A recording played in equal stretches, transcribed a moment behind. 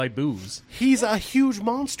booze. He's a huge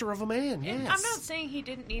monster of a man. Yes. I'm not saying he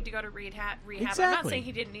didn't need to go to rehab. Exactly. I'm not saying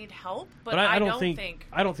he didn't need help, but I I don't don't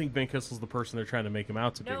think Ben Kissel's the person they're trying to make him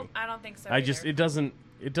out to be. No, I don't think so. It doesn't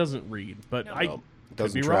read, but No. I No,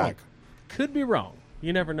 doesn't could be track. wrong. Could be wrong.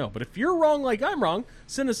 You never know. But if you're wrong like I'm wrong,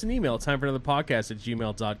 send us an email,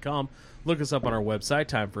 timeforanotherpodcast@gmail.com. Look us up on our website,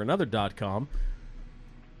 timeforanother.com.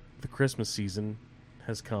 The Christmas season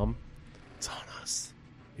has come. It's on us.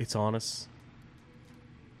 It's on us.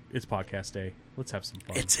 It's podcast day. Let's have some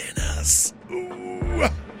fun. It's in us. Ooh.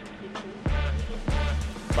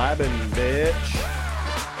 Vibing, bitch.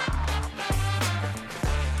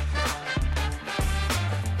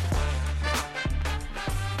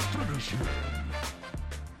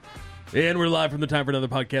 And we're live from the Time for Another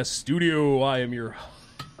Podcast studio. I am your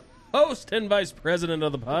host and vice president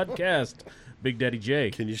of the podcast, Big Daddy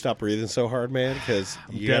J. Can you stop breathing so hard, man? Because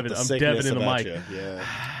you got the I'm sickness devin in the about mic. you. Yeah.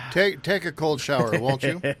 Take a cold shower, won't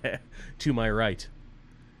you? To my right,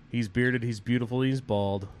 he's bearded, he's beautiful, he's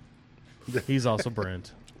bald. He's also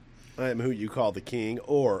Brent. I am who you call the king,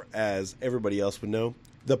 or as everybody else would know,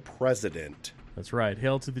 the president. That's right.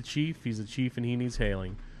 Hail to the chief. He's a chief and he needs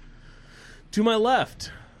hailing. To my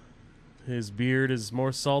left, his beard is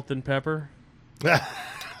more salt than pepper,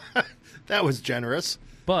 That was generous.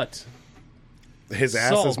 but His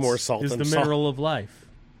ass salt is more salt is than the salt. mineral of life.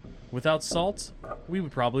 Without salt, we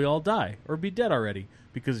would probably all die or be dead already.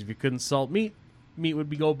 Because if you couldn't salt meat, meat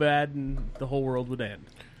would go bad and the whole world would end.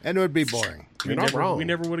 And it would be boring. You're not wrong. We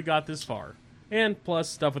never would have got this far. And plus,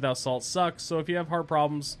 stuff without salt sucks. So if you have heart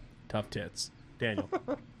problems, tough tits. Daniel,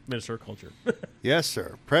 Minister of Culture. Yes,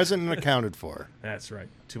 sir. Present and accounted for. That's right.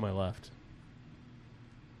 To my left.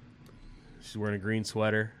 She's wearing a green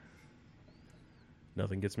sweater.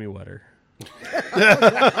 Nothing gets me wetter.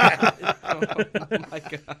 My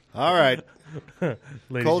God. All right.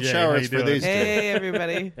 Lady Cold J, showers how you for doing? these two. Hey,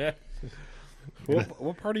 everybody.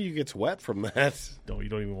 What part of you gets wet from that? You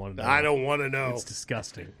don't even want to know. I don't want to know. It's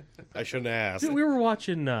disgusting. I shouldn't ask. Dude, we were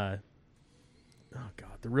watching, oh God,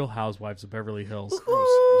 The Real Housewives of Beverly Hills.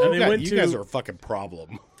 And And you guys are a fucking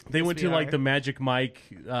problem. They went to we like are. the Magic Mike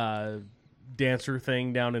dancer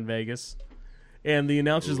thing down in Vegas. And the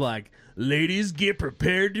announcer's like, ladies, get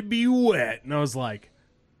prepared to be wet. And I was like,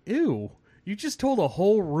 ew. You just told a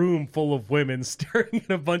whole room full of women staring at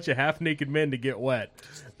a bunch of half-naked men to get wet.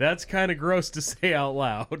 That's kind of gross to say out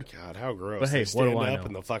loud. God, how gross. But hey, They what do stand I up know?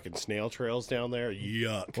 in the fucking snail trails down there.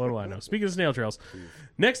 Yuck. What do I know? Speaking of snail trails,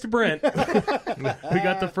 next to Brent, we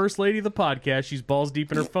got the first lady of the podcast. She's balls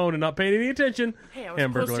deep in her phone and not paying any attention. Hey, I was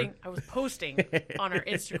Hamburglar. posting on our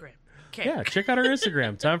Instagram. Okay. Yeah, check out our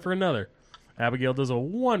Instagram. Time for another. Abigail does a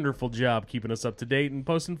wonderful job keeping us up to date and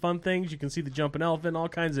posting fun things. You can see the jumping elephant, all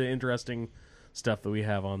kinds of interesting stuff that we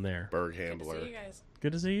have on there. Berg See Hambler. you guys.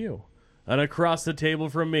 Good to see you. And across the table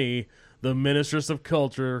from me, the Mistress of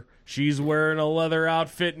Culture. She's wearing a leather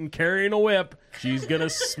outfit and carrying a whip. She's going to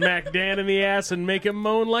smack Dan in the ass and make him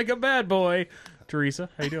moan like a bad boy. Teresa,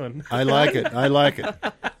 how you doing? I like it. I like it.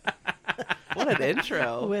 What an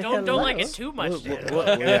intro. Don't like it too much, Dan.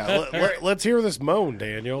 Let's hear this moan,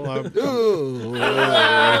 Daniel. Can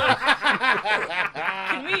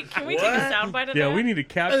we take a soundbite of Yeah, that? we need to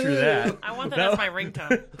capture that. I want that as my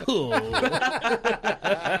ringtone.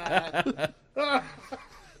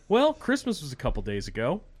 Well, Christmas was a couple days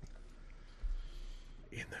ago.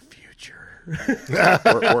 In the future.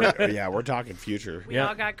 we're talking future. We Yeah.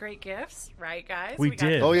 all got great gifts, right, guys? We got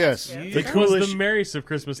did. Oh, yes. gifts. It was the merriest of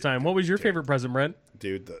Christmas time. What was your favorite present, Brent?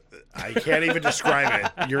 Dude, I can't even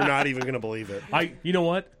describe it. You're not even going to believe it. You know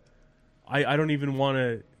what? I don't even want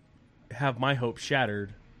to have my hope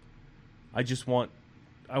shattered. I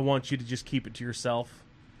want you to just keep it to yourself.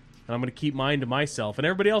 And I'm going to keep mine to myself. And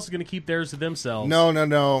everybody else is going to keep theirs to themselves. No.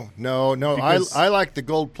 Because- I like the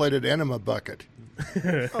gold-plated enema bucket.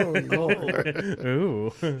 Oh, Lord.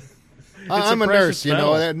 Ooh. I'm a precious nurse, you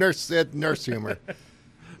know. metal. That nurse humor.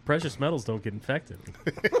 Precious metals don't get infected.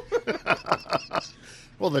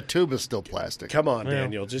 Well, the tube is still plastic. Come on, Well.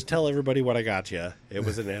 Daniel. Just tell everybody what I got you. It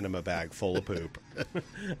was an enema bag full of poop.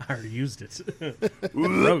 I already used it.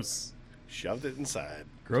 Gross. Shoved it inside.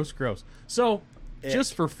 Gross. So,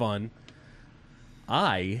 just for fun,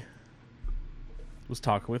 I was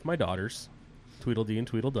talking with my daughters, Tweedledee and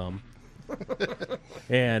Tweedledum.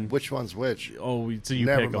 And Which one's which? it's a you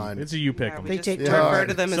Never pick 'em. mind. It's a you pick Yeah, 'em. we They just take refer turns.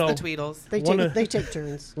 to them So- as the Tweedles. They take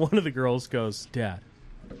turns. One of the girls goes, Dad,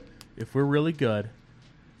 if we're really good,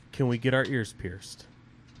 can we get our ears pierced?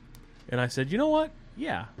 And I said, you know what?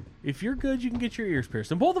 Yeah. If you're good, you can get your ears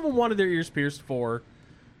pierced. And both of them wanted their ears pierced for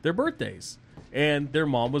their birthdays. And their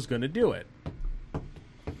mom was going to do it.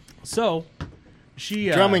 So she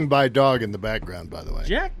Drumming by dog in the background, by the way.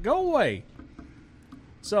 Jack, go away.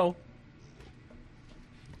 So,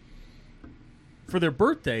 for their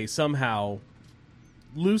birthday, somehow,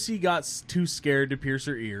 Lucy got too scared to pierce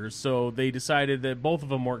her ears, so they decided that both of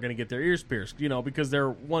them weren't going to get their ears pierced, because they're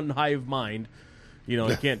one hive mind.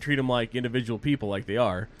 You can't treat them like individual people like they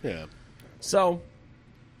are. Yeah. So,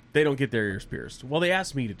 they don't get their ears pierced. Well, they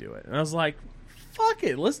asked me to do it, and I was like, fuck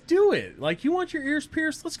it, let's do it. Like, you want your ears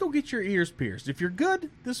pierced? Let's go get your ears pierced. If you're good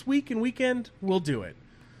this week and weekend, we'll do it.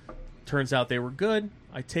 Turns out they were good.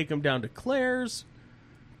 I take them down to Claire's.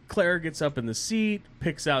 Claire gets up in the seat,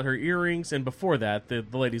 picks out her earrings, and before that, the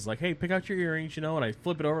lady's like, hey, pick out your earrings, and I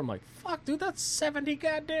flip it over. I'm like, fuck, dude, that's $70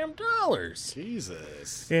 goddamn dollars.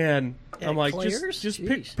 Jesus. And I'm like, Claire's? just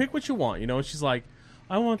Jeez. pick what you want, And she's like,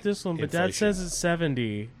 I want this one, but Dad Inflation. says it's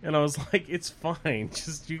 70. And I was like, it's fine.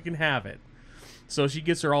 Just, you can have it. So she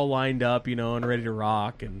gets her all lined up, and ready to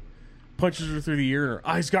rock, and punches her through the ear, and her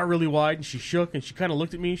eyes got really wide, and she shook, and she kind of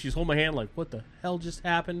looked at me. She's holding my hand like, what the hell just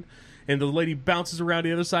happened? And the lady bounces around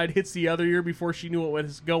the other side, hits the other ear before she knew what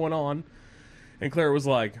was going on. And Claire was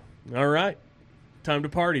like, all right, time to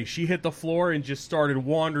party. She hit the floor and just started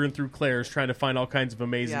wandering through Claire's, trying to find all kinds of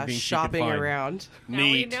amazing things shopping she could find. around. Now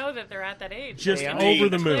we know that they're at that age. Just They over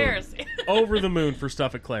need the moon. Claire's. Over the moon for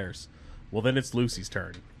stuff at Claire's. Well, then it's Lucy's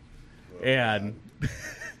turn. And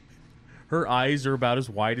her eyes are about as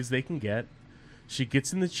wide as they can get. She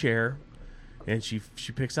gets in the chair, and she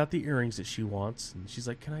picks out the earrings that she wants, and she's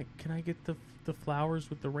like, "Can I get the flowers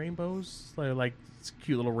with the rainbows? Like it's a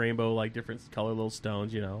cute little rainbow, like different color little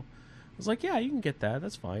stones, I was like, "Yeah, you can get that.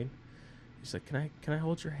 That's fine." She's like, "Can I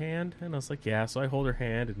hold your hand?" And I was like, "Yeah." So I hold her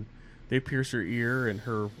hand, and they pierce her ear, and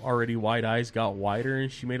her already wide eyes got wider,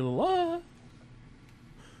 and she made a little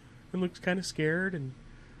and looks kind of scared, and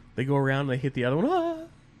they go around and they hit the other one. And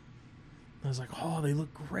I was like, "Oh, they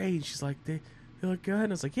look great." She's like, "They look good." And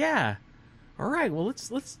I was like, "Yeah, all right. Well,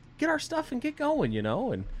 let's get our stuff and get going,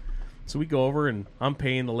 And so we go over, and I'm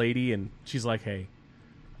paying the lady, and she's like, "Hey,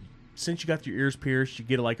 since you got your ears pierced, you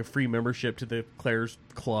get like a free membership to the Claire's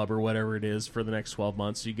Club or whatever it is for the next 12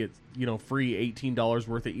 months. So you get free $18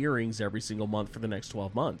 worth of earrings every single month for the next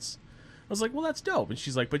 12 months." I was like, "Well, that's dope." And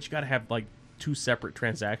she's like, "But you got to have like 2 separate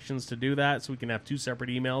transactions to do that, so we can have 2 separate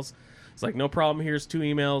emails." It's like, "No problem. Here's 2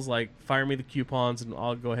 emails. Like, fire me the coupons, and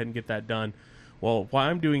I'll go ahead and get that done." Well, while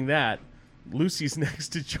I'm doing that, Lucy's next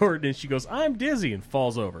to Jordan, and she goes, "I'm dizzy," and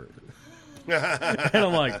falls over. And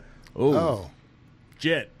I'm like, Oh.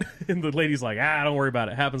 Shit. And the lady's like, don't worry about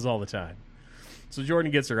it. Happens all the time. So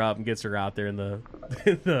Jordan gets her up and gets her out there in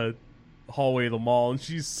the hallway of the mall, and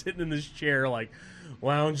she's sitting in this chair, like,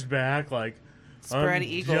 lounged back, like, Spread I'm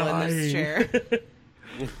eagle dying. in this chair.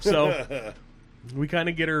 So we kind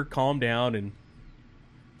of get her calmed down and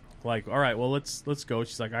like, all right, well, let's go.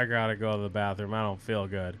 She's like, I gotta go to the bathroom. I don't feel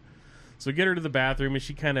good. So get her to the bathroom, and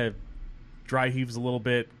she kind of dry heaves a little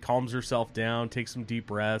bit, calms herself down, takes some deep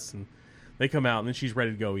breaths, and they come out, and then she's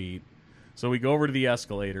ready to go eat. So we go over to the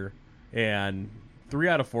escalator, and 3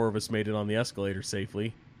 out of 4 of us made it on the escalator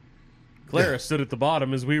safely. Clara stood at the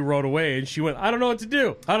bottom as we rode away, and she went, I don't know what to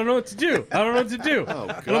do. I don't know what to do. I don't know what to do. Oh,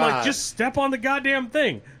 And I'm like, God. just step on the goddamn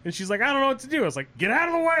thing. And she's like, I don't know what to do. I was like, get out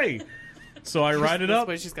of the way. So I ride it This up,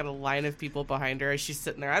 way she's got a line of people behind her as she's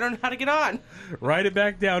sitting there. I don't know how to get on. ride it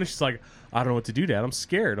back down, and she's like, I don't know what to do, Dad. I'm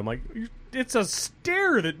scared. I'm like, it's a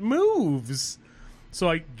stair that moves. So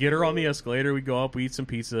I get her on the escalator. We go up. We eat some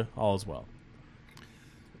pizza. All is well.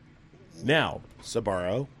 Now,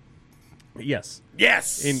 Sbarro. yes,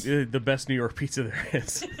 Yes! in the best New York pizza there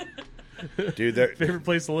is. Dude, they're... Favorite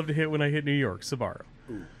place to live to hit when I hit New York, Sbarro.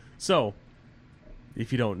 So,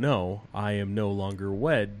 if you don't know, I am no longer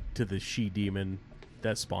wed to the she-demon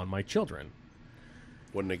that spawned my children.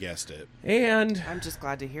 Wouldn't have guessed it. And I'm just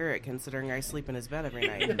glad to hear it, considering I sleep in his bed every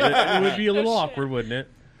night. it would be a little awkward, wouldn't it?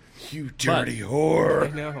 You dirty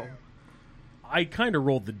whore. I know. I kind of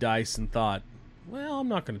rolled the dice and thought, well, I'm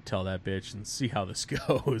not going to tell that bitch and see how this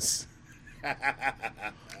goes.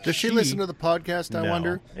 Does she listen to the podcast, I No.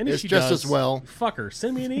 wonder? And if It's she just does, as well. Fuck her.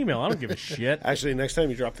 Send me an email. I don't give a shit. Actually, next time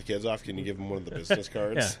you drop the kids off, can you give them one of the business Yeah,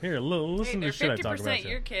 cards? here, listen Hey, to they're the shit I talk about. 50%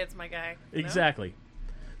 your kids, my guy. Exactly.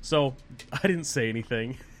 So I didn't say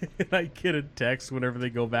anything. And I get a text whenever they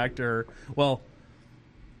go back to her. Well,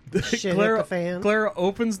 Shit hit Clara, the fan. Clara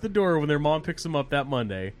opens the door when their mom picks them up that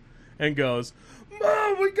Monday and goes,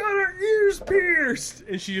 Mom, we got our ears pierced.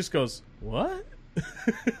 And she just goes, what?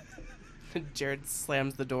 Jared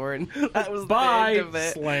slams the door, and that was the Bye, end of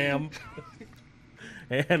it. slam.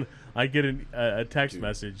 And I get a text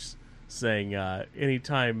message saying,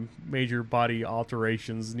 anytime major body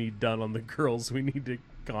alterations need done on the girls, we need to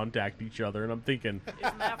contact each other, and I'm thinking,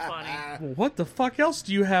 Isn't that funny? well, what the fuck else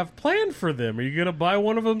do you have planned for them? Are you gonna buy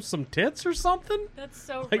one of them some tits or something? That's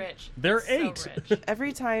so Like, rich. they're That's so 8. rich.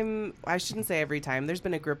 Every time, I shouldn't say every time, there's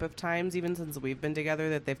been a group of times, even since we've been together,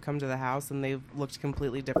 that they've come to the house and they've looked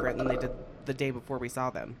completely different than they did the day before we saw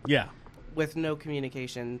them, Yeah, with no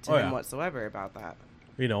communication to Oh, him yeah. whatsoever about that.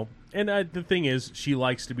 you know. And the thing is, she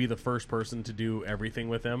likes to be the first person to do everything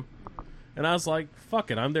with him. And I was like, fuck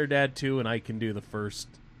it, I'm their dad too, and I can do the first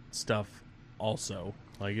stuff also.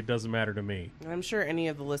 Like, it doesn't matter to me. And I'm sure any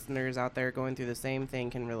of the listeners out there going through the same thing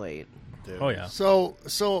can relate. Oh, yeah. So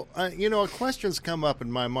a question's come up in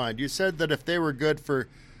my mind. You said that if they were good for,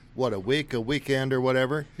 what, a week, a weekend, or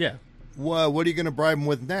whatever, Yeah. what are you going to bribe them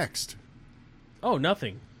with next? Oh,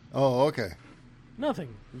 nothing. Oh, okay.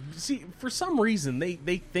 Nothing. See, for some reason, they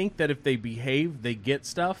think that if they behave, they get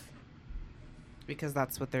stuff. Because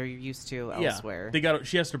that's what they're used to Yeah. elsewhere.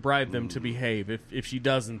 She has to bribe them to behave. If she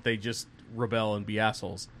doesn't, they just rebel and be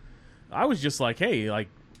assholes. I was just like, hey, like,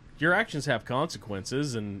 your actions have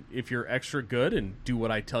consequences, and if you're extra good and do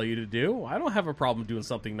what I tell you to do, I don't have a problem doing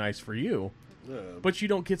something nice for you. But you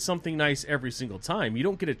don't get something nice every single time. You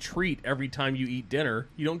don't get a treat every time you eat dinner.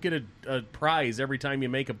 You don't get a prize every time you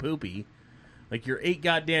make a poopy. Like, you're 8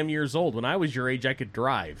 goddamn years old. When I was your age, I could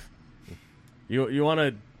drive. You want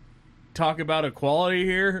to talk about equality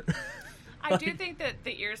here? I do think that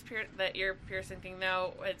the ear piercing thing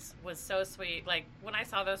though was so sweet. Like when I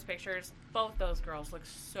saw those pictures, both those girls looked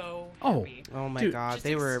so happy. Oh my Dude, god, Just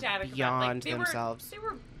they were ecstatic about it. beyond They themselves.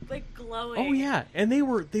 were like glowing. Oh yeah, and they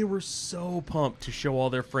were so pumped to show all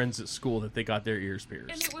their friends at school that they got their ears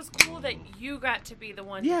pierced. And it was cool that you got to be the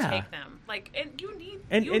one Yeah. to take them. Like, and you need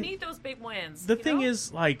And need those big wins. The you thing know?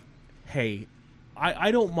 is, like, hey, I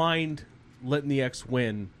don't mind letting the ex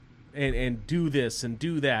win and do this and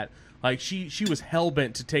do that. Like, she was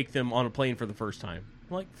hell-bent to take them on a plane for the first time.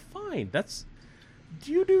 I'm like, fine, that's...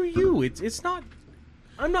 You do you. It's not...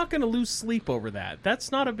 I'm not going to lose sleep over that.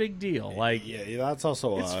 That's not a big deal. Like, Yeah, that's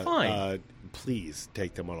also It's fine. Please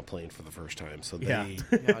take them on a plane for the first time, so they Yeah.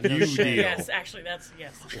 No, no you shit. deal. yes, actually, that's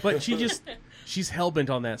yes. but she's hell-bent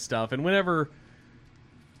on that stuff. And whenever...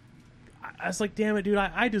 I was like, damn it, dude,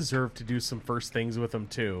 I deserve to do some first things with them,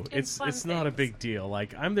 too. And It's fun not a things. big deal.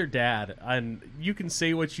 Like, I'm their dad, and you can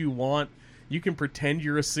say what you want. You can pretend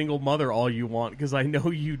you're a single mother all you want, because I know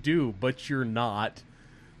you do, but you're not.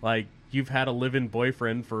 Like, you've had a live-in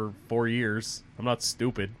boyfriend for 4 years. I'm not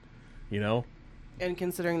stupid, you know? And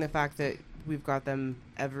considering the fact that we've got them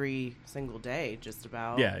every single day, just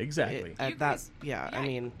about. Yeah, exactly. At You that, guys- I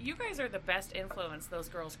mean, you guys are the best influence those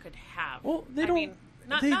girls could have. Well, they I don't- mean,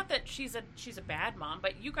 not they- not that she's a bad mom,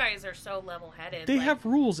 but you guys are so level-headed. They like, have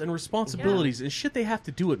rules and responsibilities and shit they have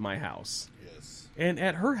to do at my house. Yes. And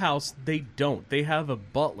at her house, they don't. They have a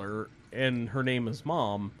butler, and her name is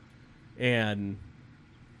Mom, and...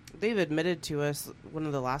 they've admitted to us one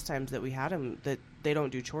of the last times that we had them that they don't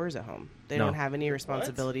do chores at home. They No. don't have any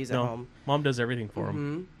responsibilities at No, home. Mom does everything for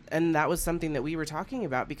them. And that was something that we were talking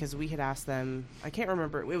about because we had asked them. I can't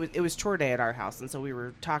remember. It was chore day at our house, and so we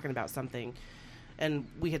were talking about something. And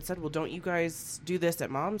we had said, "Well, don't you guys do this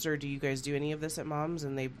at Mom's, or do you guys do any of this at Mom's?"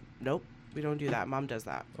 And they, nope, we don't do that. Mom does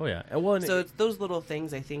that. Oh, yeah. And well, and So it's those little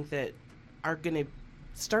things I think that are going to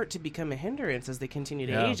start to become a hindrance as they continue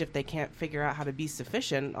to Yeah. age if they can't figure out how to be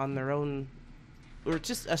sufficient on their own, or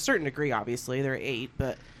just a certain degree. Obviously, they're 8,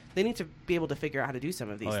 but they need to be able to figure out how to do some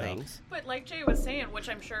of these Oh, yeah. things. But like Jay was saying, which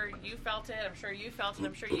I'm sure you felt it, I'm sure you felt it,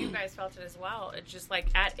 I'm sure you guys felt it as well. It's just like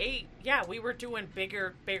at 8, yeah, we were doing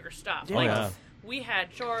bigger stuff. Yeah. Like, Oh, yeah. we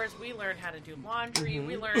had chores. We learned how to do laundry.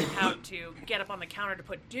 We learned how to get up on the counter to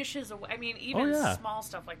put dishes away. I mean, even Oh, yeah. small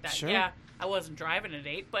stuff like that. Sure. Yeah, I wasn't driving at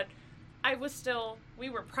 8, but I was still. We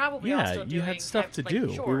were probably all Yeah, still you doing had stuff to like, do.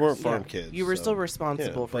 chores. We weren't farm Yeah. kids. You were so- still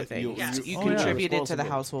responsible Yeah, for but things. Yeah. You Oh, yeah. contributed to the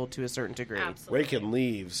responsible. household to a certain degree. Absolutely. Raking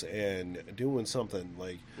leaves and doing something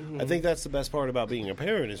like Mm-hmm. I think that's the best part about being a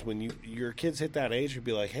parent is when your kids hit that age you'd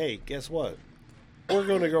be like, hey, guess what, we're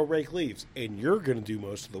going to go rake leaves and you're going to do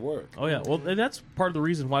most of the work. Oh, yeah. Well, and that's part of the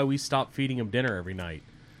reason why we stopped feeding them dinner every night.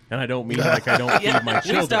 And I don't mean like I don't feed my We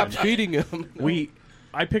children. stopped feeding them.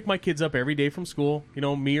 I pick my kids up every day from school, you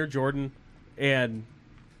know, me or Jordan, and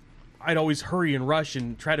I'd always hurry and rush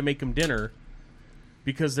and try to make them dinner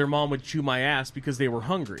because their mom would chew my ass because they were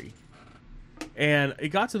hungry. And it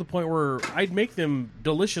got to the point where I'd make them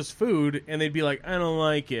delicious food, and they'd be like, I don't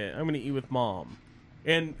like it. I'm going to eat with Mom.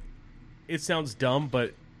 And it sounds dumb,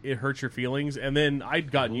 but it hurts your feelings. And then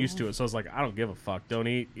I'd gotten used to it, so I was like, I don't give a fuck. Don't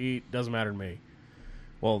eat. Doesn't matter to me.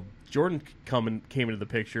 Well, Jordan came into the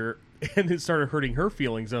picture, and it started hurting her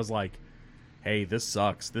feelings. I was like, hey, this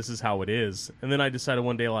sucks. This is how it is. And then I decided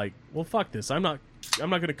one day, like, well, fuck this. I'm not I'm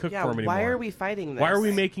not going to cook Yeah, for them anymore. why are we fighting this? Why are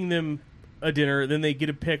we making them a dinner? Then they get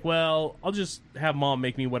to pick. Well, I'll just have mom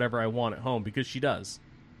make me whatever I want at home because she does.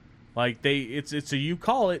 Like it's a you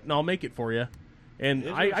call it and I'll make it for you, and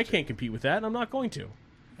I can't compete with that. And I'm not going to.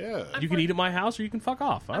 Yeah. You can eat at my house or you can fuck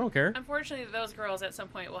off. I don't care. Unfortunately, those girls at some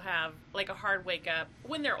point will have like a hard wake up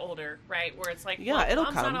when they're older, right? Where it's like, Yeah, well, it'll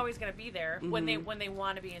mom's come. not always going to be there when they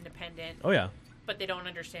want to be independent, Oh yeah. but they don't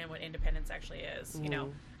understand what independence actually is. You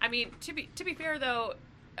know, I mean, to be fair though,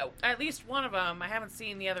 at least one of them, I haven't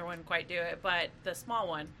seen the other one quite do it, but the small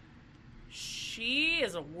one, she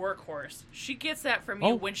is a workhorse. She gets that from you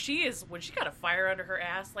Oh. when she got a fire under her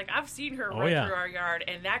ass. Like I've seen her Oh, run yeah. through our yard,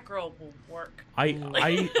 and that girl will work.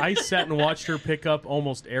 I sat and watched her pick up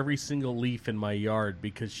almost every single leaf in my yard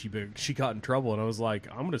because she got in trouble, and I was like,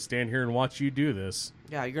 I'm going to stand here and watch you do this.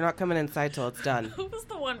 Yeah, you're not coming inside till it's done. Who was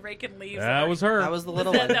the one raking leaves? That was her. That was the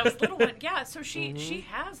little that, one. that was the little one. Yeah, so she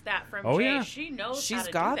has that from Oh, Jay. yeah. She knows how She's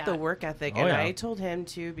to got do that. the work ethic, Oh, and yeah. I told him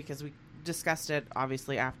too because we discussed it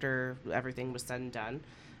obviously after everything was said and done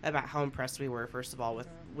about how impressed we were first of all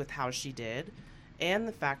with how she did, and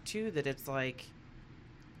the fact too that it's like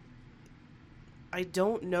I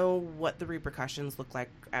don't know what the repercussions look like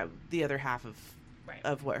at the other half Right.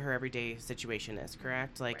 of what her everyday situation is.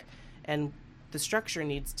 Correct, like, Right. and the structure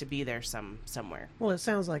needs to be there somewhere. Well, it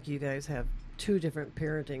sounds like you guys have two different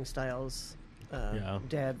parenting styles, Yeah.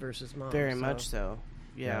 dad versus mom. Very much so.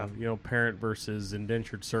 Yeah. You know, parent versus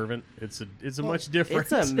indentured servant. It's a much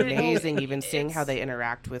different. It's amazing even seeing how It's- they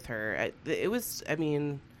interact with her. It was, I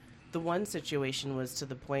mean, the one situation was to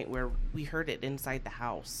the point where we heard it inside the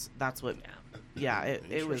house. That's what, yeah,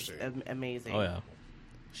 it was amazing. Oh yeah.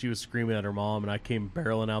 She was screaming at her mom, and I came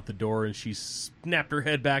barreling out the door, and she snapped her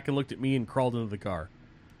head back and looked at me and crawled into the car.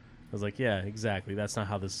 I was like, yeah, exactly. That's not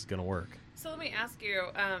how this is going to work. So let me ask you,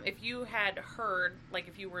 if you had heard, like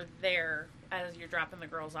if you were there as you're dropping the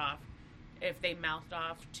girls off, if they mouthed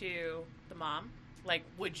off to the mom, like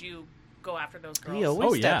would you go after those girls? He always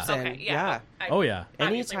Oh, yeah. steps in. Okay, Yeah. Oh, yeah.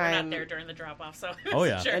 Obviously, we're not Anytime- there during the drop off, so Oh,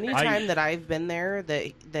 yeah. sure. Anytime that I've been there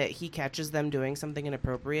that he catches them doing something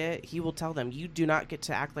inappropriate, he will tell them, you do not get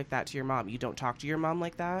to act like that to your mom. You don't talk to your mom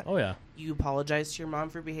like that. Oh yeah. You apologize to your mom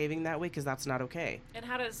for behaving that way because that's not okay. And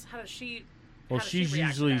how does she? Well, how does she she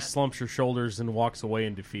react to usually that? slumps her shoulders and walks away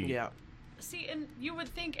in defeat. Yeah. See, and you would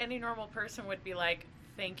think any normal person would be like,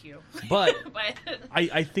 "Thank you," But but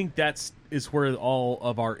I think is where all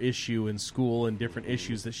of our issue in school and different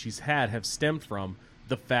issues that she's had have stemmed from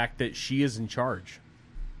the fact that she is in charge.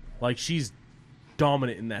 Like she's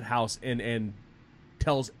dominant in that house and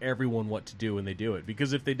tells everyone what to do when they do it.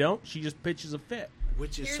 Because if they don't, she just pitches a fit.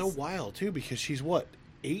 Which is so Here's- wild too, because she's what,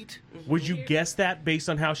 8? Would you guess that based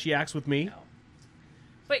on how she acts with me?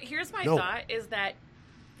 But here's my No. thought: is that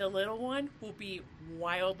the little one will be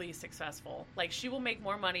wildly successful. Like she will make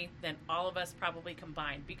more money than all of us probably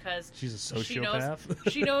combined because She's a she knows.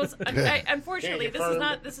 sociopath. She knows. Unfortunately, Can't this is confirm.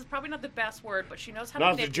 not. This is probably not the best word, but she knows how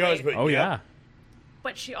Not to the manipulate. judgment. Oh yeah.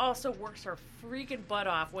 But she also works her freaking butt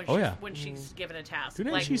off when Oh, she's yeah. when she's given a task. Dude,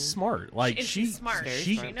 and like she's smart. Like and she's smart.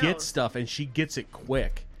 she She knows. gets stuff and she gets it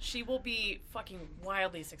quick. she will be fucking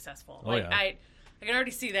wildly successful. Oh, like yeah. I can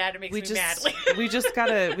already see that. It makes We me just mad.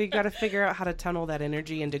 Like, we gotta figure out how to tunnel that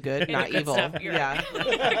energy into good, not Good evil. stuff, you're Yeah. right.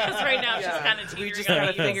 Because right now she's Yeah. kind of We just on gotta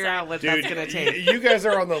the evil figure side. out what Dude, that's gonna take. you guys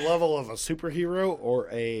are on the level of a superhero or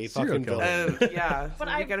a Serial fucking killer. villain. Yeah. But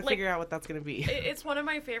we I, gotta like- figure out what that's gonna be. It's one of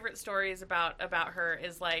my favorite stories about her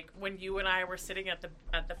is like when you and I were sitting at the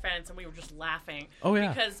fence and we were just laughing. Oh,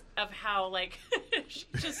 yeah. Because of how like she's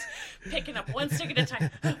just picking up one stick at a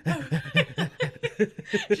time,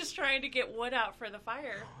 just trying to get wood out for the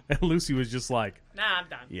fire. And Lucy was just like, Nah, I'm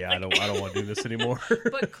done. "Yeah, Like- I don't want to do this anymore."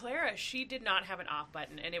 But Clara, she did not have an off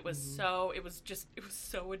button, and it was so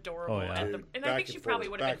adorable. Oh, yeah. And Dude, I back think she and probably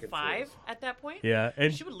forth, would have back been and 5 at that point. Yeah,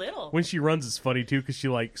 and She was little. when she runs, it's funny too because she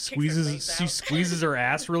like squeezes legs out. squeezes her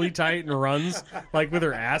ass really tight and runs like with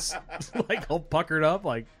her ass like all puckered up.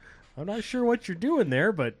 Like, I'm not sure what you're doing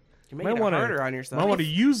there, but You're might making it want harder on yourself. Might want to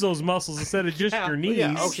use those muscles instead of just your knees. yeah,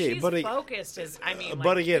 And okay, she's but focused as I mean.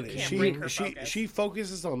 But like, again, you can't break her she focus. she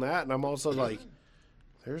focuses on that, and I'm also like,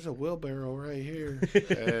 there's a wheelbarrow right here,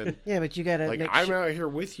 and Yeah, but you gotta like make I'm sure, out here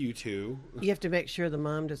with you two. you have to make sure the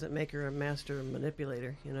mom doesn't make her a master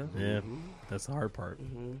manipulator. You know. Yeah, that's the hard part.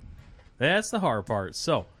 That's the hard part.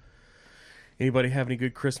 So, anybody have any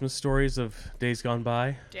good Christmas stories of days gone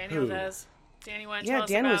by? Daniel does. Danny, want to Yeah, tell us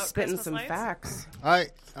Dan about was spitting Christmas some lights? facts.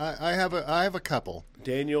 I have a couple.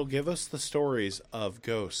 Daniel, give us the stories of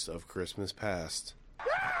ghosts of Christmas past.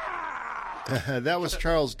 That was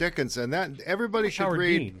Charles Dickens, and that everybody should Howard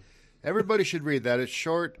read. Dean. Everybody should read that. It's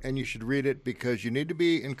short, and you should read it because you need to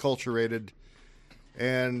be enculturated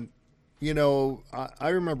And, I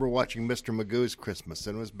remember watching Mr. Magoo's Christmas,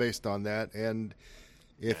 and it was based on that. And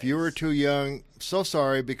if you were too young, so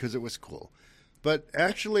sorry, because it was cool. But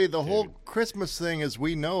actually, the whole Christmas thing as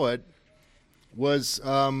we know it was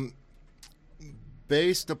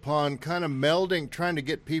based upon kind of melding, trying to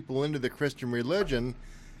get people into the Christian religion.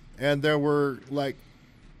 And there were, like,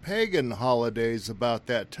 pagan holidays about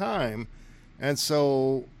that time. And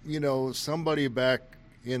so, somebody back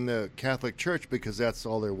in the Catholic Church, because that's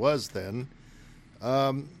all there was then,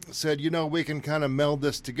 said, we can kind of meld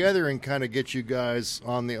this together and kind of get you guys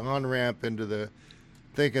on the on-ramp into the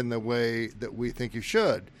thinking the way that we think you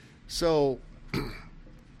should. So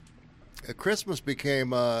Christmas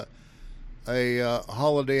became a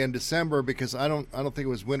holiday in December because I don't think it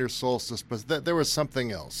was winter solstice, but there was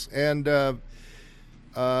something else. And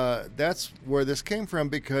that's where this came from,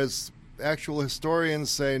 because actual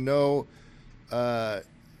historians say no,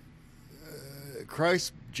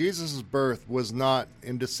 Jesus' birth was not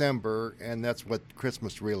in December, and that's what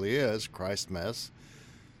Christmas really is, Christmas.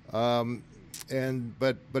 But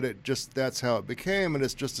it just, that's how it became, and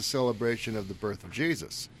it's just a celebration of the birth of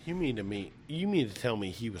Jesus. You mean to tell me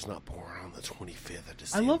he was not born on the 25th of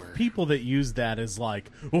December? I love people that use that as like,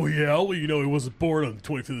 oh yeah, well, he wasn't born on the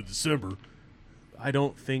 25th of December. I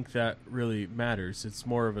don't think that really matters. It's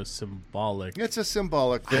more of a symbolic. It's a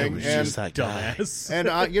symbolic thing. I was just that guy. Dumbass. And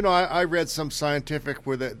I read some scientific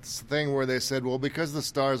thing where they said, well, because of the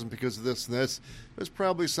stars and because of this and this, it was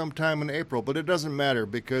probably sometime in April, but it doesn't matter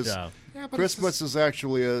because but Christmas is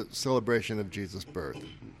actually a celebration of Jesus' birth.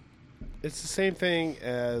 It's the same thing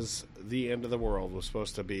as the end of the world was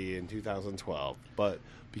supposed to be in 2012, but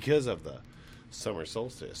because of the summer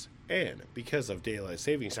solstice and because of daylight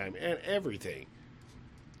savings time and everything,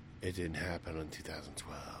 it didn't happen in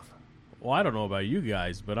 2012. Well, I don't know about you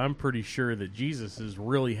guys, but I'm pretty sure that Jesus is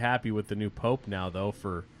really happy with the new pope now, though,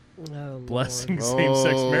 for blessing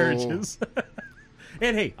same-sex marriages.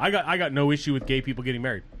 And hey, I got no issue with gay people getting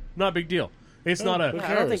married. Not a big deal. It's not a.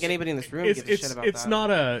 I don't think anybody in this room gives a shit about that. It's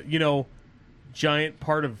not a giant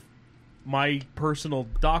part of my personal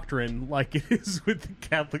doctrine like it is with the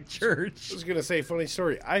Catholic Church. I was going to say, funny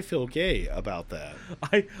story, I feel gay about that.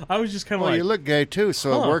 I was just kind of Well, like, you look gay too,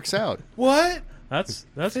 so it works out. What? that's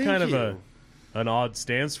Thank kind of you. an odd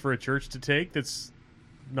stance for a church to take. That's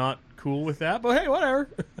not cool with that, but hey, whatever.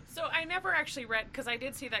 So I never actually read, because I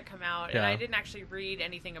did see that come out, and Yeah. I didn't actually read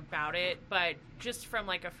anything about it, but just from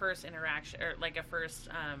like a first interaction, or like a first,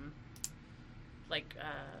 what's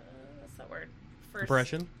that word?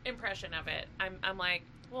 First impression of it. I'm like,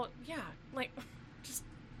 well, yeah, like, just,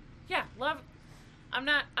 yeah, love. I'm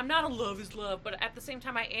not a love is love, but at the same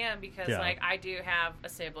time I am, because like I do have a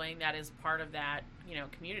sibling that is part of that,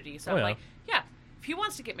 community. So I'm like, yeah, if he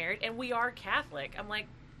wants to get married, and we are Catholic, I'm like,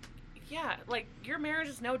 yeah, like, your marriage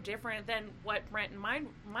is no different than what Brent and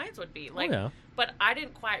mine's would be. Like, but I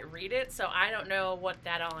didn't quite read it, so I don't know what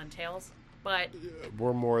that all entails. But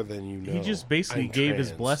We're more than you know. He just basically gave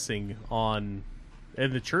his blessing on,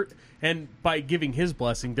 and the church, and by giving his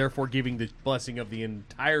blessing, therefore giving the blessing of the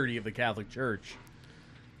entirety of the Catholic Church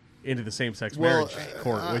into the same-sex marriage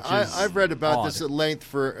court, which is I've read about odd. this at length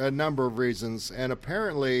for a number of reasons, and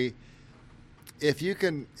apparently, if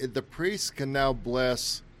the priest can now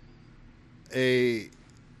bless a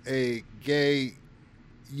gay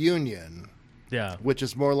union, which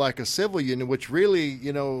is more like a civil union, which really,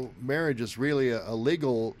 marriage is really a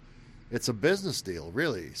legal, it's a business deal,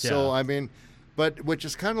 really. So, I mean, but which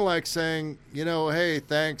is kind of like saying, hey,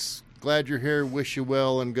 thanks, glad you're here, wish you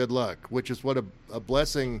well, and good luck, which is what a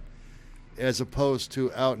blessing, as opposed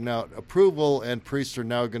to out-and-out approval, and priests are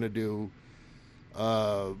now going to do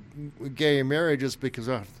gay marriages, because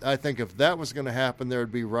I think if that was going to happen, there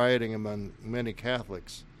would be rioting among many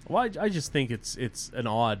Catholics. Well, I just think it's an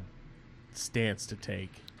odd stance to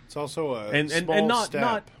take. It's also a and small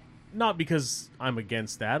step. not because I'm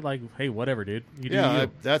against that. Like, hey, whatever, dude. You do Yeah,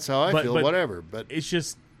 you. that's how I feel. Whatever, but it's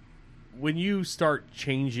just when you start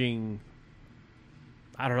changing.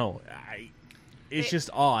 I don't know. It's just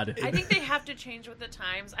odd. I think they have to change with the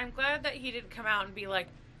times. I'm glad that he didn't come out and be like,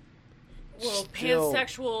 well, Still-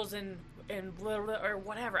 pansexuals and blah, blah, or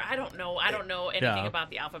whatever. I don't know anything about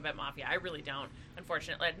the Alphabet Mafia. I really don't.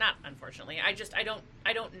 Unfortunately, not unfortunately. I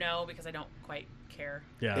don't know, because I don't quite care.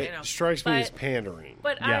 Yeah. It strikes me as pandering.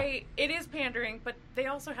 But Yeah. it is pandering, but they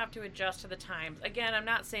also have to adjust to the times. Again, I'm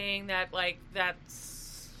not saying that like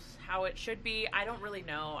that's how it should be. I don't really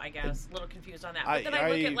know, I guess. A little confused on that. But then I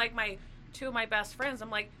look at like two of my best friends. I'm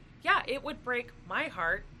like, yeah, it would break my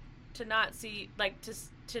heart to not see, like,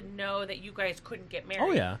 to know that you guys couldn't get married.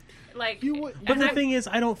 Oh yeah. Like, You would- But the thing is,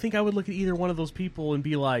 I don't think I would look at either one of those people and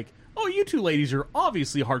be like, oh, you two ladies are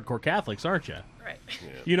obviously hardcore Catholics, aren't you? Right.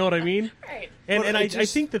 You know what I mean? Right. And Well, and I I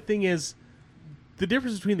just- think the thing is, the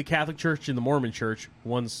difference between the Catholic Church and the Mormon Church,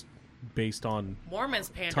 one's based on Mormons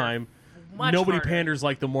pander. time. Much Nobody harder. panders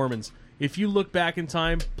like the Mormons. If you look back in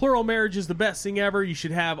time, plural marriage is the best thing ever. You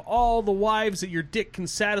should have all the wives that your dick can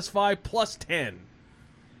satisfy plus 10.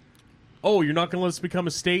 Oh, you're not going to let us become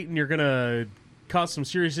a state and you're going to cause some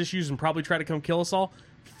serious issues and probably try to come kill us all?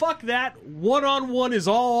 Fuck that. One-on-one is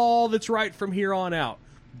all that's right from here on out.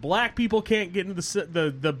 Black people can't get into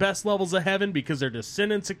the best levels of heaven because they're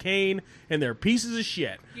descendants of Cain and they're pieces of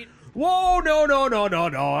shit. Whoa,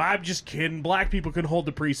 no. I'm just kidding. Black people can hold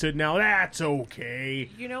the priesthood now. That's okay.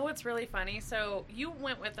 You know what's really funny? So you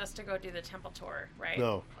went with us to go do the temple tour, right?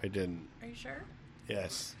 No, I didn't. Are you sure?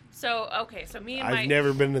 Yes. So, okay, so me and I've my...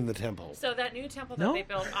 never been in the temple. So that new temple that No? they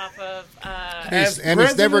built off of... As And he's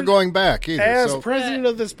never president- going back either. As So president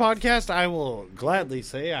of this podcast, I will gladly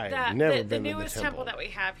say I have never the been in the newest temple. that we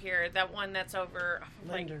have here, that one that's over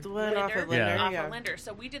like Linder. The one off of Linder, off yeah. of Linder.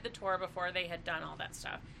 So we did the tour before they had done all that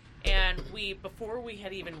stuff, and before we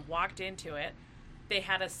had even walked into it, they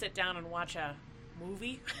had us sit down and watch a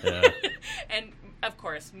movie, and of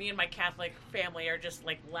course, me and my Catholic family are just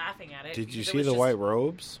like laughing at it. Did you It see was the just- white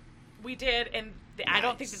robes? We did, and I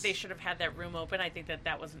don't think that they should have had that room open. I think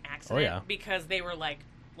that was an accident yeah. because they were like,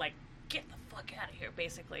 get the fuck out of here,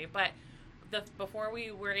 basically. But before we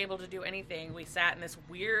were able to do anything, we sat in this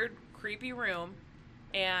weird, creepy room,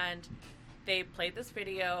 and they played this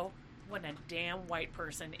video. Wasn't a damn white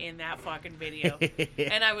person in that fucking video.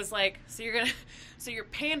 And I was like, so you're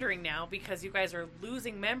pandering now because you guys are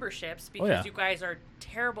losing memberships because yeah. you guys are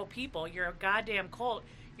terrible people. You're a goddamn cult.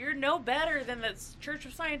 You're no better than the Church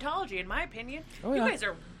of Scientology, in my opinion. Oh, You yeah.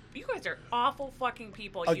 guys are awful fucking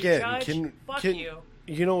people. Again, you judge, fuck you.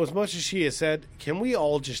 You know, as much as she has said, can we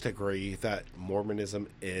all just agree that Mormonism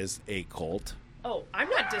is a cult? Oh, I'm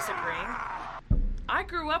not disagreeing. I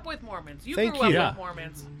grew up with Mormons. You Thank grew up you. Yeah. with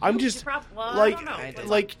Mormons. I'm You just well, I like, don't know.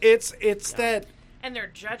 like it's that And they're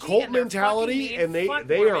judging cult and they're mentality, fucking and mean. Fuck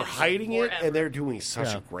they are Mormons hiding it, forever. and they're doing such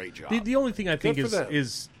Yeah. a great job. The only thing I think Good for them.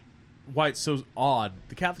 is why it's so odd.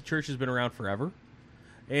 The Catholic Church has been around forever,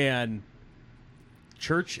 and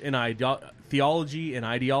church and theology and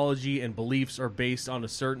ideology and beliefs are based on a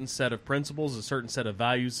certain set of principles, a certain set of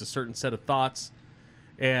values, a certain set of thoughts,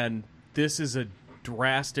 and this is a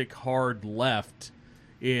drastic hard left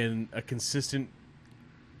in a consistent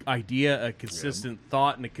idea, a consistent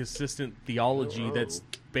thought, and a consistent theology that's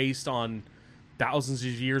based on thousands of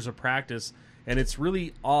years of practice. And it's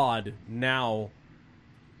really odd now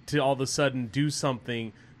to all of a sudden do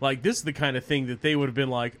something like this. Is the kind of thing that they would have been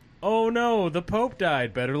like, oh no, the Pope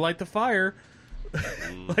died, better light the fire.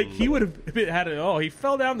 Like he would have had he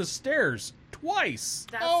fell down the stairs twice.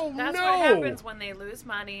 That's Oh, what no. happens when they lose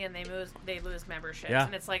money and they lose memberships. Yeah.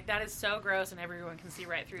 And it's like, that is so gross, and everyone can see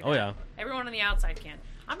right through that. Oh, yeah. Everyone on the outside can.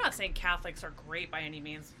 I'm not saying Catholics are great by any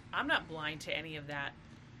means. I'm not blind to any of that.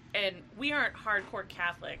 And we aren't hardcore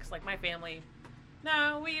Catholics. Like my family,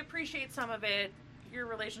 no, we appreciate some of it. Your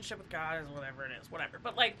relationship with God is whatever it is, whatever.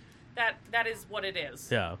 But like that is what it is.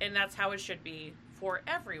 Yeah. And that's how it should be for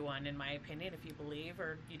everyone, in my opinion, if you believe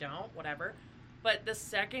or you don't, whatever. But the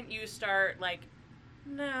second you start like,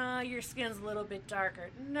 no, your skin's a little bit darker.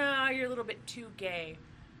 No, you're a little bit too gay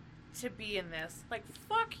to be in this. Like,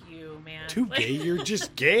 fuck you, man. Too Like- gay? You're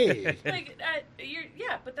just gay.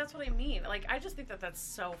 yeah, but that's what I mean. Like, I just think that that's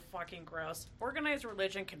so fucking gross. Organized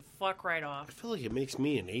religion can fuck right I off. feel like it makes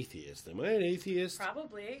me an atheist. Am I an atheist?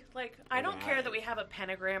 Probably. Like, I don't care that we have a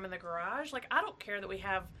pentagram in the garage. Like, I don't care that we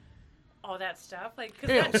have all that stuff. Like, because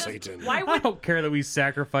Hail that just, Satan. why I would don't care that we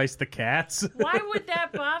sacrifice the cats. why would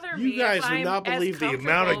that bother me? You guys if do I'm not as believe the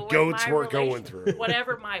amount of comfortable with goats my we're going relation- through.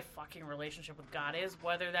 Whatever my fucking relationship with God is,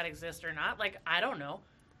 whether that exists or not, like, I don't know.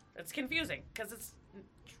 It's confusing because it's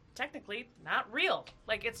technically not real.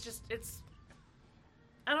 Like, it's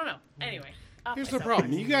I don't know. Anyway. off Here's my the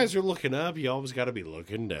problem. soapbox. You guys are looking up. You always got to be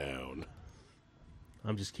looking down.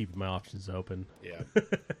 I'm just keeping my options open. Yeah.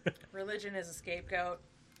 Religion is a scapegoat.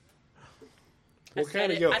 What I kind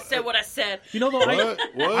said of it. go? I said what I said. You know, though,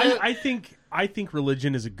 What? I think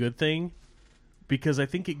religion is a good thing because I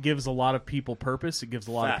think it gives a lot of people purpose. It gives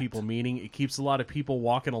a lot Fact. of people meaning. It keeps a lot of people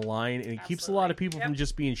walking a line, and it keeps a lot of people Absolutely. from Yep.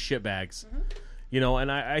 just being shitbags. You know,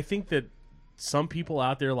 and I think that some people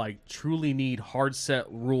out there like truly need hard set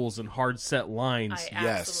rules and hard set lines. I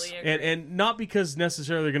Yes. absolutely agree. And not because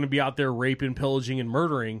necessarily they're going to be out there raping, pillaging, and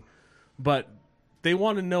murdering, but they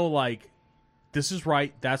want to know, like, this is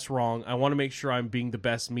right, that's wrong. I want to make sure I'm being the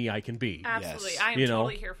best me I can be. Absolutely. Yes. I am You know,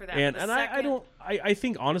 totally here for that. and The and I second- don't. I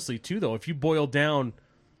think honestly too, though, if you boil down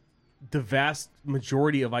the vast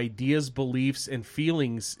majority of ideas, beliefs, and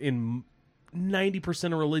feelings in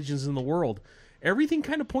 90% of religions in the world. Everything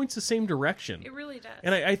kind of points the same direction. It really does.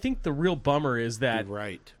 And I think the real bummer is that You're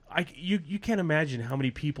right. you can't imagine how many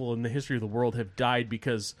people in the history of the world have died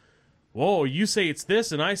because, whoa, you say it's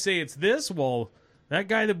this and I say it's this. Well, that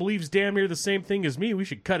guy that believes damn near the same thing as me, we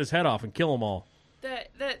should cut his head off and kill them all.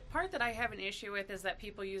 The part that I have an issue with is that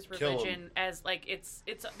people use religion as like it's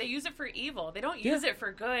they use it for evil. They don't use it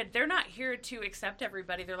for good. They're not here to accept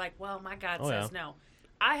everybody. They're like, well, my God says no.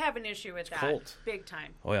 I have an issue with that cult. big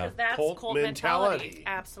time. Oh, yeah. Because that's Cult mentality. mentality.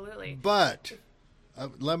 Absolutely. But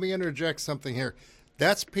let me interject something here.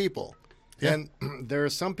 That's people, and there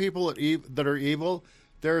are some people that are evil.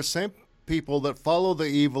 There are some people that follow the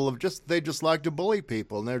evil of they just like to bully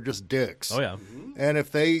people, and they're just dicks. Oh, yeah. And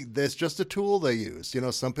if it's just a tool they use. You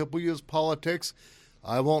know, some people use politics.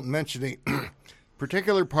 I won't mention any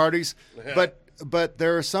particular parties, but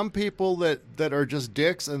there are some people that are just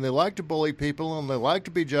dicks, and they like to bully people, and they like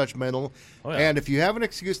to be judgmental. Oh, yeah. And if you have an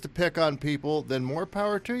excuse to pick on people, then more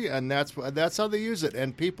power to you. And that's how they use it.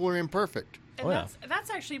 And people are imperfect. And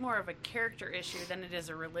that's actually more of a character issue than it is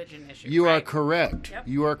a religion issue. You right? are correct. Yep.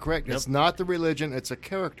 You are correct. It's not the religion; it's a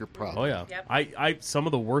character problem. Oh, yeah. Yep. I some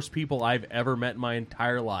of the worst people I've ever met in my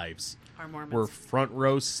entire lives Are Mormons. were front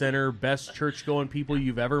row center, best church going people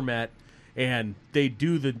you've ever met. And they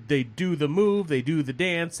do the move, they do the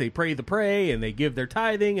dance, they pray the pray, and they give their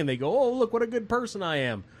tithing, and they go, oh, look what a good person I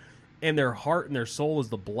am. And their heart and their soul is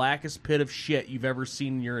the blackest pit of shit you've ever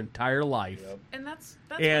seen in your entire life. Yep. And that's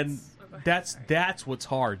That's what's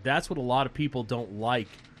hard. That's what a lot of people don't like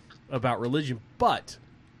about religion. But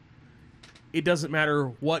it doesn't matter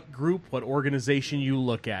what group, what organization you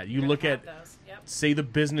look at. You look at, say, the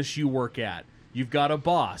business you work at. You've got a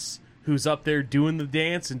boss who's up there doing the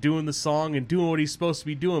dance and doing the song and doing what he's supposed to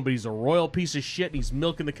be doing, but he's a royal piece of shit and he's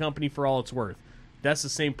milking the company for all it's worth. That's the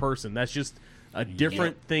same person. That's just a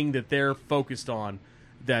different thing that they're focused on.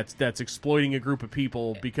 That's exploiting a group of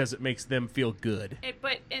people because it makes them feel good.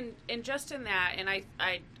 But just in that, and I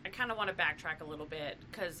kind of want to backtrack a little bit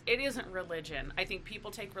because it isn't religion. I think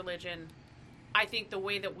people take religion. I think the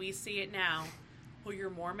way that we see it now, well,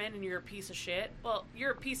 you're Mormon and you're a piece of shit. Well,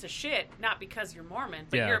 you're a piece of shit not because you're Mormon,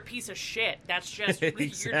 but you're a piece of shit. That's just you're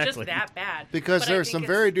just that bad. Because But there I are think some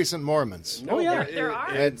it's- very decent Mormons Oh, yeah. There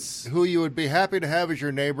are. It's who you would be happy to have as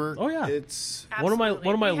your neighbor. Oh yeah. it's Absolutely.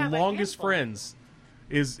 One of my We have a longest handful. friends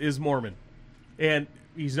is Mormon, and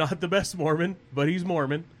he's not the best Mormon, but he's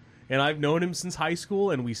Mormon, and I've known him since high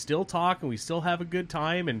school, and we still talk and we still have a good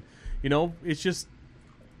time, and it's just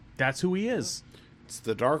that's who he is. It's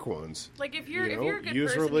the dark ones. Like if you're You know, if you're a good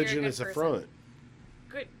use person, religion you're a good as a person.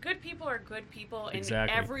 front. Good people are good people, and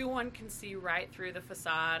Exactly. everyone can see right through the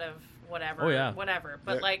facade of whatever. Oh, yeah. Whatever.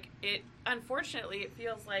 But Yeah. like it, unfortunately, it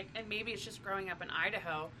feels like, and maybe it's just growing up in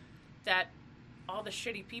Idaho, that all the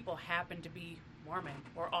shitty people happen to be Mormon,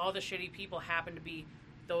 or all the shitty people happen to be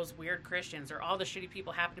those weird Christians, or all the shitty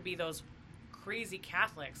people happen to be those crazy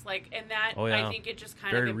Catholics. Like, and that Oh, yeah. I think it just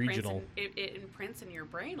kind Very of imprints regional. it imprints in your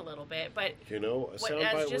brain a little bit. But You know, a what,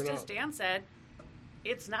 soundbite as we're not. Dan said,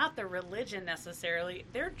 it's not the religion necessarily.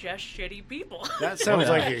 They're just shitty people. That sounds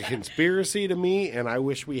like a conspiracy to me, and I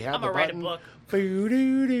wish we had I'm the gonna write a button. book.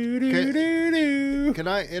 Boo-doo-doo-doo-doo-doo. Can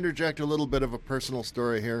I interject a little bit of a personal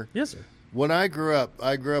story here? Yes, sir. When I grew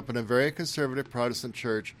up in a very conservative Protestant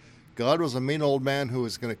church. God was a mean old man who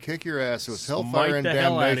was going to kick your ass. It was hellfire Smite and the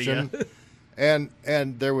hell outta damnation.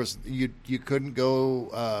 And there was you couldn't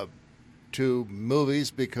go to movies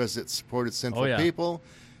because it supported sinful Oh, yeah. people,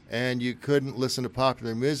 and you couldn't listen to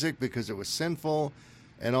popular music because it was sinful,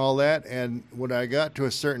 and all that. And when I got to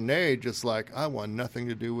a certain age, it's like I want nothing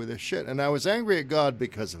to do with this shit, and I was angry at God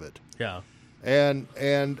because of it. Yeah. And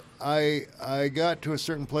I got to a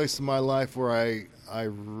certain place in my life where I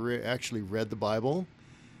actually read the Bible,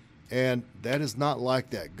 and that is not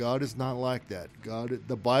like that. God is not like that.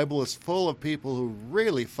 The Bible is full of people who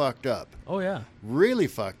really fucked up, Oh yeah. really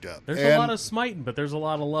fucked up. There's a lot of smiting, but there's a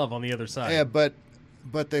lot of love on the other side. Yeah, but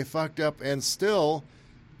they fucked up, and still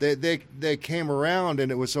they came around,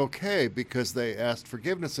 and it was okay because they asked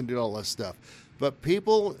forgiveness and did all this stuff. But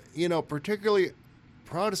people, particularly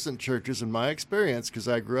Protestant churches, in my experience, because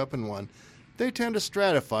I grew up in one, they tend to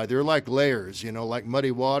stratify. They're like layers, like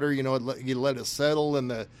muddy water. You let it settle, and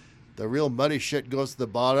the real muddy shit goes to the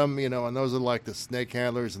bottom. And those are like the snake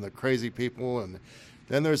handlers and the crazy people, and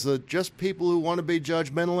then there's just people who want to be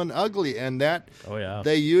judgmental and ugly, and that Oh, yeah.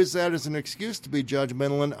 they use that as an excuse to be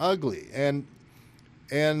judgmental and ugly. And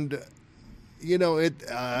I'm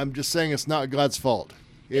just saying it's not God's fault.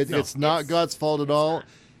 It's not God's fault at all.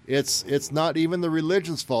 It's not even the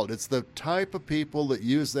religion's fault. It's the type of people that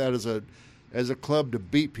use that as a club to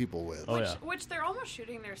beat people with. Oh, yeah. Which they're almost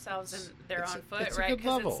shooting themselves in their It's own a- foot, it's a right? good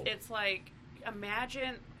Because level. it's like,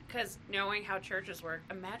 imagine, because knowing how churches work,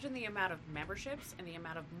 imagine the amount of memberships and the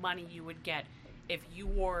amount of money you would get if you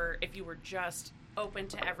were just open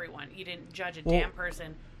to everyone. You didn't judge a Well- damn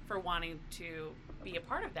person for wanting to be a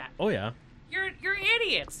part of that. Oh yeah. You're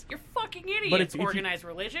idiots. You're fucking idiots. But if you- organized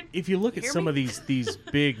religion. If you look at Hear some me? of these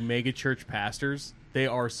big mega church pastors, they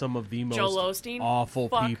are some of the most Joel Osteen, awful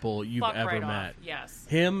fuck- people you've fuck ever right met. off. Yes.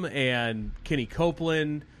 Him and Kenny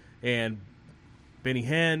Copeland and Benny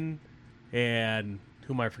Hinn and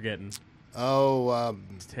who am I forgetting? Oh,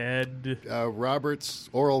 Ted. Oral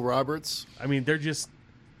Roberts. I mean, they're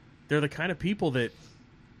the kind of people that,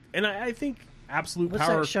 and I think absolute What's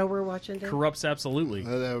power that show we're watching, Dan? corrupts absolutely,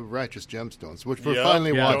 The Righteous Gemstones, which we're Yep.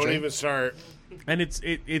 finally Yeah. watching. Don't even start. and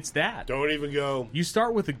it's that. Don't even go. You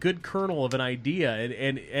start with a good kernel of an idea,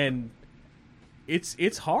 and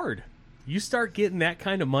it's hard. You start getting that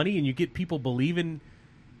kind of money, and you get people believing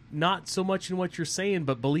not so much in what you're saying,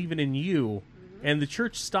 but believing in you. And the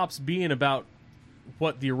church stops being about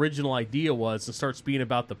what the original idea was and starts being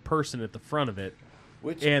about the person at the front of it.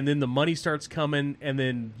 Which And then the money starts coming, and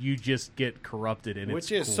then you just get corrupted. And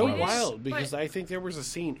Which it's is so gross. wild because But- I think there was a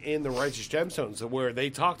scene in The Righteous Gemstones where they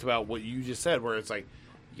talked about what you just said, where it's like,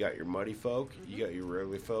 you got your muddy folk, you got your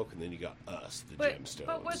worldly folk, and then you got us, the Gemstones.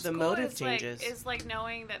 But what's The cool motive is changes. Is like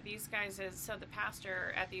knowing that these guys so the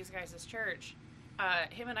pastor at these guys' church,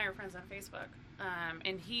 him and I are friends on Facebook,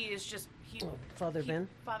 and he is just Father Ben?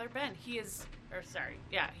 Father Ben. He's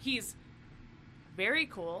very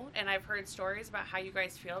cool, and I've heard stories about how you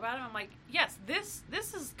guys feel about him. I'm like, yes, this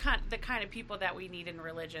is the kind of people that we need in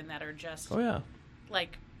religion that are just Oh yeah.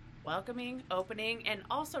 like welcoming, opening, and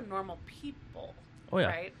also normal people. Oh yeah.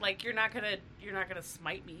 Right? Like you're not gonna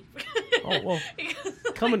smite me. Oh well. Because,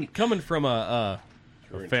 Coming from a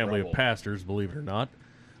You're in family of trouble. pastors, believe it or not.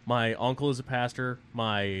 My uncle is a pastor.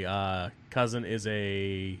 My cousin is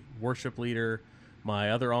a worship leader.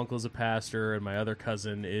 My other uncle is a pastor, and my other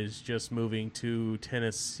cousin is just moving to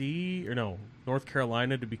North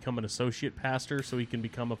Carolina to become an associate pastor, so he can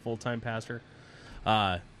become a full-time pastor.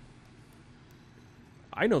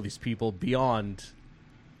 I know these people beyond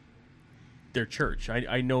their church.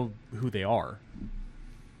 I know who they are.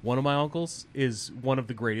 One of my uncles is one of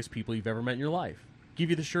the greatest people you've ever met in your life. Give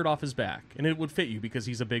you the shirt off his back, and it would fit you because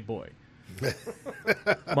he's a big boy.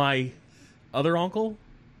 My other uncle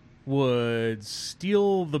would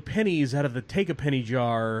steal the pennies out of the take-a-penny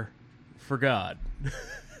jar for God.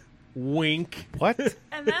 Wink. What?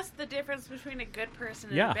 and that's the difference between a good person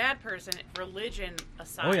and Yeah. a bad person, religion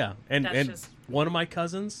aside. Oh, yeah. And that's and just one of my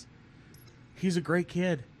cousins, he's a great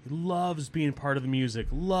kid. He loves being part of the music,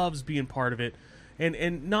 loves being part of it.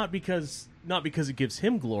 And not because it gives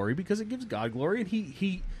him glory, because it gives God glory, and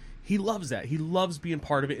he loves that. He loves being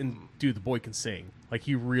part of it, and dude, the boy can sing. Like,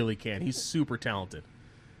 he really can. He's super talented.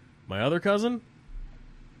 My other cousin,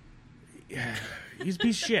 he's a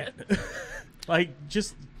piece of shit. Like,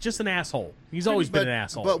 just an asshole. He's always been an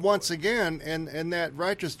asshole. But once again, and that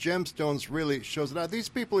Righteous Gemstones really shows it out. These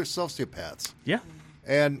people are sociopaths yeah.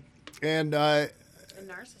 and a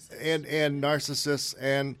narcissist. and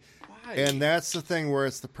narcissists and that's the thing where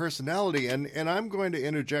it's the personality. And I'm going to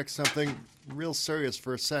interject something real serious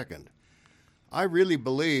for a second. I really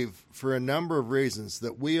believe, for a number of reasons,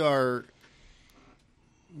 that we are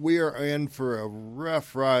in for a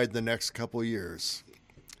rough ride the next couple of years.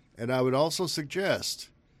 And I would also suggest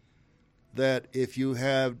that if you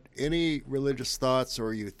have any religious thoughts,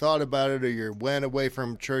 or you thought about it, or you went away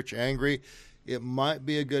from church angry, it might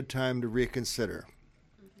be a good time to reconsider.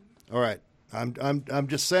 All right, I'm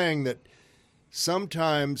just saying that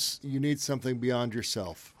sometimes you need something beyond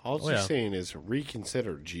yourself. All Oh, you're yeah. saying is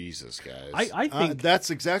reconsider Jesus, guys. I think That's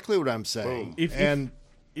exactly what I'm saying.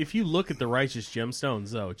 If you look at the Righteous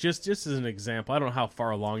Gemstones, though, just as an example, I don't know how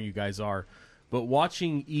far along you guys are, but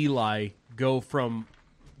watching Eli go from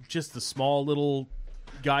just the small little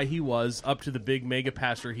guy he was up to the big mega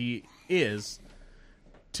pastor he is,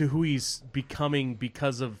 to who he's becoming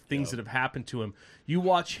because of things that have happened to him. You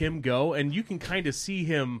watch him go, and you can kind of see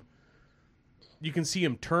him. You can see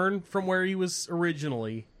him turn from where he was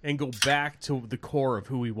originally and go back to the core of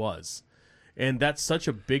who he was, and that's such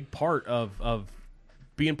a big part of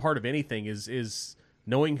being part of anything is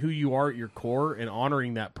knowing who you are at your core and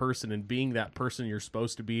honoring that person and being that person you're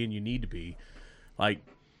supposed to be and you need to be. Like,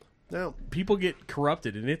 now, people get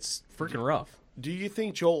corrupted, and it's freaking rough. do you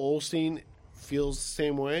think Joel Osteen feels the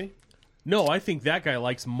same way? No, I think that guy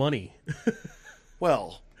likes money.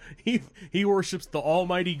 Well, He worships the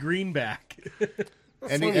almighty greenback.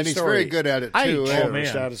 and Funny he's story. very good at it I too. cherish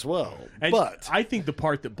man. that as well. And But I think the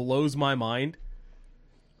part that blows my mind,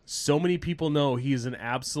 so many people know he is an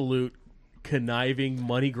absolute conniving,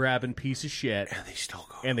 money-grabbing piece of shit, and they still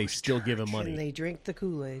go. and they still give him And money. they drink the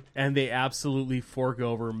Kool-Aid. And they absolutely fork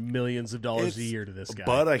over millions of dollars a year to this guy.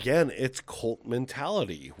 But again, it's cult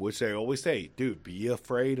mentality, which they always say, dude, be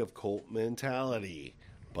afraid of cult mentality.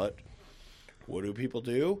 But what do people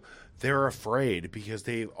do? They're afraid because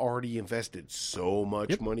they've already invested so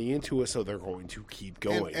much money into it, so they're going to keep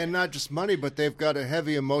going. and not just money, but they've got a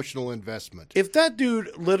heavy emotional investment. If that dude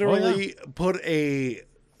literally put a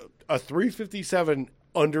 357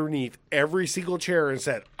 underneath every single chair and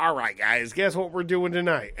said, all right, guys, guess what we're doing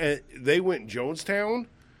tonight? And they went Jonestown,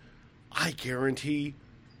 I guarantee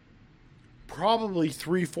probably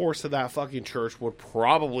 3/4 of that fucking church would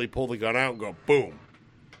probably pull the gun out and go, boom.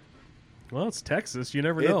 well, it's Texas. You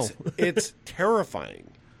never know. It's terrifying,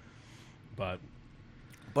 But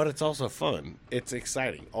but it's also fun. It's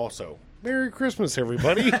exciting. Also, Merry Christmas,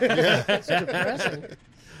 everybody. Depressing.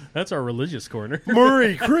 that's our religious corner.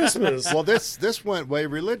 Merry Christmas. Well, this went way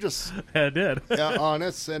religious It did. on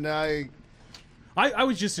us, and I I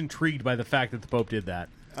was just intrigued by the fact that the Pope did that.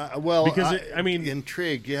 because I mean,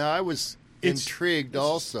 intrigued. Yeah, I was intrigued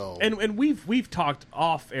also. And we've talked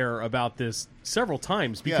off air about this several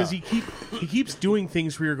times because Yeah. he keeps doing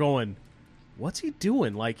things where you're going, what's he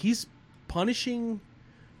doing? Like he's punishing,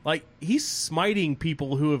 like he's smiting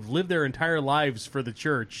people who have lived their entire lives for the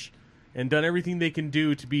church and done everything they can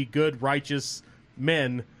do to be good, righteous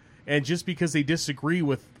men, and just because they disagree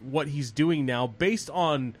with what he's doing now, based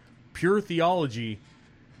on pure theology,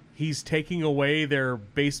 he's taking away their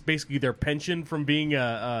basically their pension from being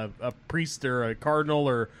a priest or a cardinal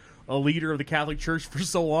or a leader of the Catholic Church for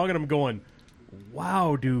so long, and I'm going,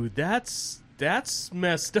 wow, dude, that's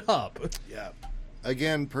messed up. Yeah.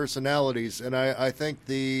 Again, personalities, and I think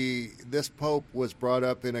this Pope was brought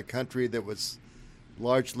up in a country that was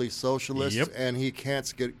largely socialist, Yep. and he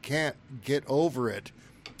can't get over it.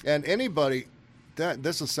 And anybody,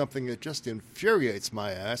 this is something that just infuriates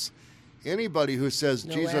my ass. Anybody who says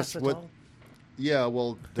No Jesus would, acetol. yeah,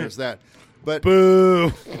 well, there's that. But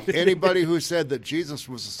Boo. anybody who said that Jesus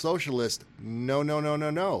was a socialist,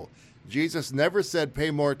 no. Jesus never said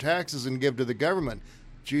pay more taxes and give to the government.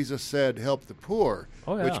 Jesus said help the poor,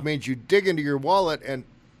 Oh, yeah. which means you dig into your wallet and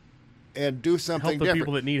do Help something the different.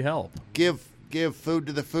 people that need help. Give food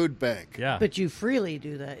to the food bank. Yeah. But you freely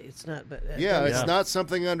do that. It's not. But Yeah, it's Yeah. not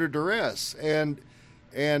something under duress. And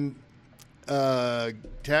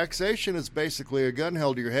taxation is basically a gun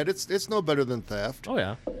held to your head. It's no better than theft. Oh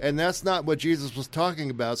yeah. And that's not what Jesus was talking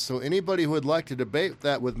about. So anybody who would like to debate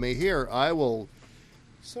that with me here, I would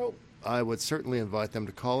certainly invite them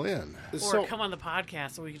to call in. Or come on the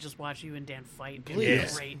podcast so we could just watch you and Dan fight. It'd be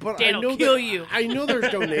Yes, great. but Dan I will know kill that, you. I know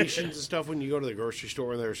there's donations and stuff when you go to the grocery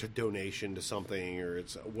store and there's a donation to something or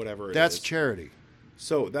it's whatever it That's is. charity.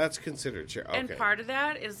 So that's considered charity. And part of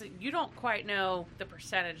that is that you don't quite know the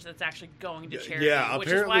percentage that's actually going to Yeah, charity, yeah, which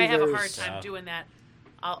is why I have a hard there's- time doing that.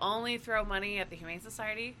 I'll only throw money at the Humane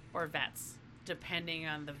Society or vets, depending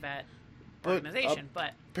on the vet organization.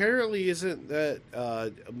 But Apparently, isn't that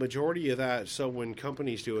a majority of that? So when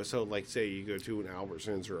companies do it, so like say you go to an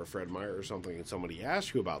Albertsons or a Fred Meyer or something, and somebody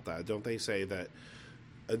asks you about that, don't they say that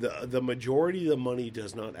the majority of the money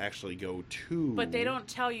does not actually go to? but they don't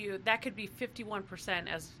tell you that could be 51%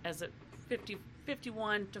 as a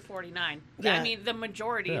 51 to 49. Yeah. I mean, the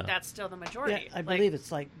majority. Yeah. That's still the Yeah, majority. I Like, believe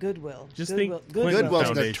it's like Goodwill. Just think Goodwill. Clinton Goodwill's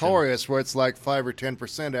Foundation. notorious, where it's like 5 or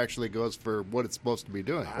 10% actually goes for what it's supposed to be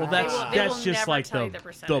doing. Well, that's They will that's just never like tell you the the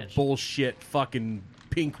percentage. bullshit fucking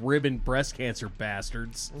pink ribbon breast cancer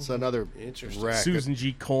bastards. It's another Interesting. racket. Susan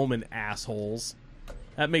G. Coleman assholes.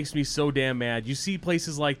 That makes me so damn mad. You see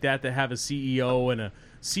places like that have a CEO and a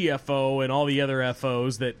CFO and all the other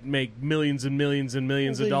FOs that make millions and millions and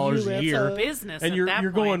millions of The dollars a year. UFO. business. And at you're that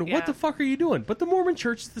going, point, what yeah. the fuck are you doing? But the Mormon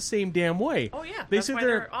Church is the same damn way. Oh, yeah. They That's sit why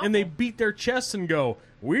there they're and they awful. beat their chests and go,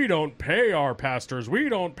 we don't pay our pastors. We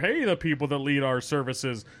don't pay the people that lead our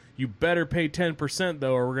services. You better pay 10%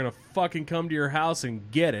 though, or we're gonna fucking come to your house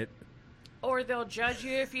and get it. Or they'll judge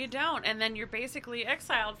you if you don't, and then you're basically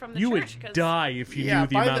exiled from the You church. would 'cause- die if you Yeah, knew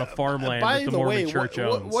the by amount of farmland by that the the Mormon way, Church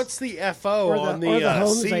owns. what's the FO Or the- on the, or the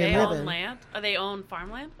homes C- they They live own in. land. They own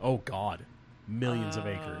farmland. Oh God, millions of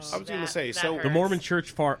acres. I was going to That- say, that so hurts. The Mormon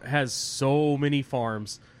Church has so many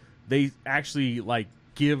farms. They actually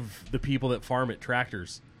give the people that farm it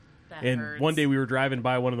tractors. That And hurts. one day we were driving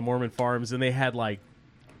by one of the Mormon farms, and they had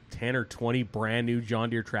 10 or 20 brand new John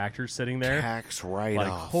Deere tractors sitting there. Tax write Like,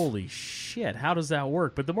 off. holy shit, how does that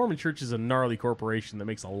work? But the Mormon Church is a gnarly corporation that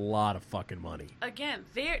makes a lot of fucking money. Again,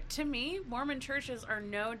 to me, Mormon churches are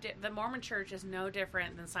the Mormon Church is no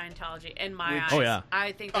different than Scientology in my eyes. Oh, yeah.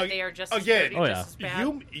 I think that they are just as Again, dirty, Oh, just yeah. as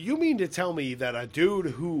bad. You mean to tell me that a dude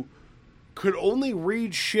who could only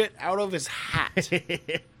read shit out of his hat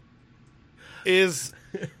is...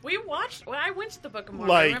 We watched when I went to the Book of Mormon.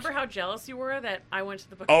 Like- Remember how jealous you were that I went to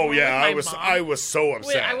the Book of Oh Mormon? yeah, with my mom? I was so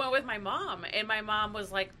upset. I went with my mom, and my mom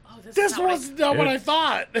was like, "Oh, this This is not was not what I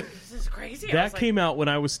thought. this is crazy." I That was like, came out when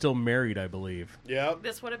I was still married, I believe. Yep.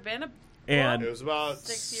 This would have been And It was about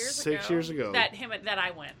 6 years ago. that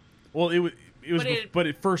I went. well, it was, But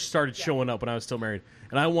it first started showing up when I was still married,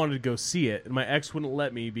 and I wanted to go see it, and my ex wouldn't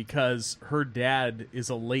let me because her dad is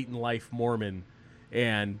a late in life Mormon,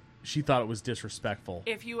 and she thought it was disrespectful.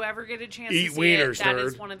 If you ever get a chance Eat to see wieners, it, that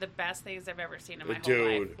is nerd. one of the best things I've ever seen in my whole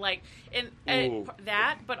Dude. life. Like, Ooh. and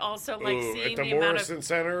that, but also like Ooh, seeing at the the amount Morrison of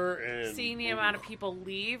Center and seeing the amount of people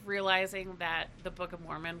leave, realizing that the Book of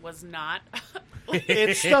Mormon was not.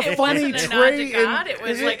 it's the It funny wasn't a nod to Trey God. and It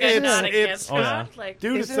was like a nod against Oh, yeah. God. Like,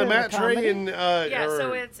 dude, it's Isn't the it a Matt Trey comedy? and yeah. or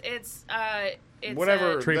So it's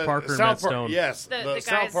whatever Trey the Parker and South Matt Park, Stone. Yes, the the guys,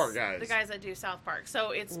 South Park guys. the guys that do South Park. So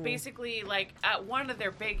it's basically like one of their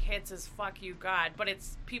big hits is "Fuck You, God," but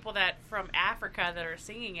it's people that from Africa that are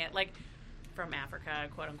singing it, like from Africa,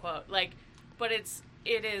 quote unquote. Like, but it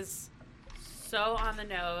is so on the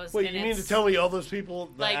nose. Wait, and you mean to it's- tell me all those people,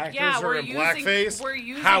 the Like, actors, yeah, are we're in using- blackface? we're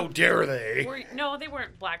using- How dare they? No, they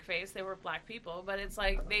weren't blackface. They were black people. But it's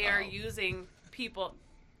like they are using people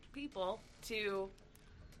to.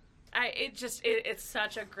 It's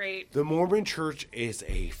such a great. The Mormon Church is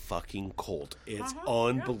a fucking cult. It's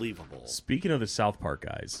unbelievable. Speaking of the South Park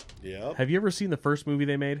guys, Yep. have you ever seen the first movie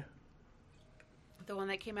they made? The one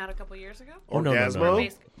that came out a couple years ago. Oh, no.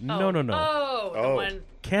 Orgasmo? No. Oh, the Oh. one.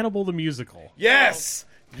 Cannibal the Musical. Yes.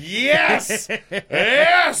 Yes.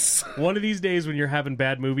 Yes. One of these days when you're having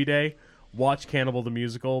bad movie day, watch Cannibal the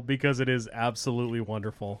Musical because it is absolutely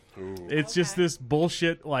wonderful. It's just Okay. this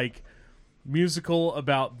bullshit like musical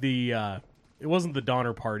about the it wasn't the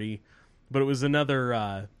Donner Party, but it was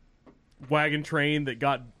another wagon train that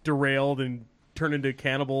got derailed and turned into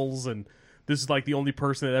cannibals, and this is like the only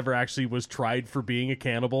person that ever actually was tried for being a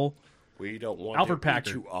cannibal. We don't want Alfred to eat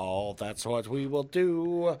Packard. you all. That's what we will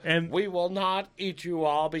do. And- we will not eat you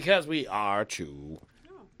all because we are Chew.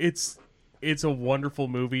 It's a wonderful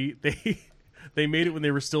movie. They made it when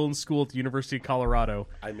they were still in school at the University of Colorado.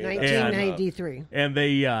 I mean, 1993. And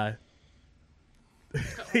they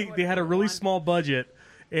had a really small budget,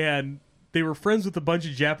 and they were friends with a bunch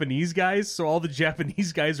of Japanese guys, so all the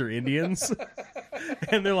Japanese guys are Indians.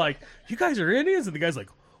 And they're like, "You guys are Indians?" And the guy's like,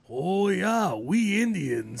 "Oh yeah, we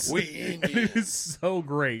Indians." We And Indians. it is so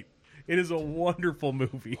great. It is a wonderful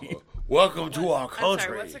movie. Welcome to our I'm country.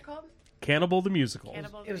 sorry. What's it called? Cannibal the Musical.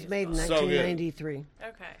 Cannibal It was the made in Musical. So good. 1993.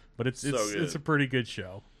 Okay. But it's So good. it's a pretty good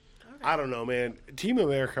show. I don't know, man. Team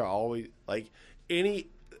America always like any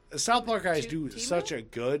South Park guys do Team such a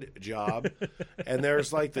good job, and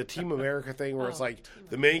there's like the Team America thing where it's Oh, like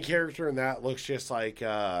the main character in that looks just like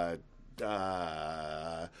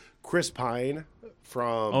Chris Pine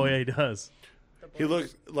from. Oh yeah, he does. He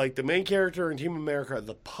looks like the main character in Team America.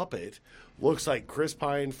 The puppet looks like Chris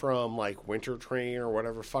Pine from like Winter Train or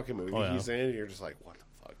whatever fucking movie Oh, yeah. he's in. And you're just like, what the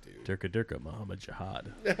fuck, dude? Durka Durka Muhammad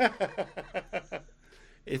Jihad.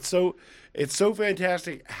 It's so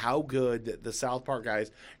fantastic how good the South Park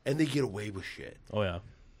guys, and they get away with shit. Oh yeah.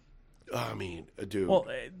 I mean, dude. Well,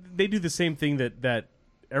 they do the same thing that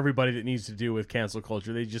everybody that needs to do with cancel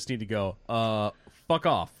culture. They just need to go, fuck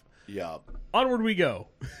off. yeah. Onward we go.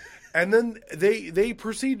 And then they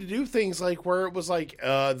proceed to do things like where it was like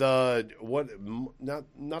not the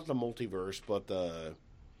multiverse, but the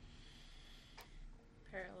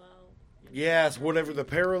Parallel. yes, whatever the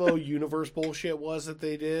parallel universe bullshit was that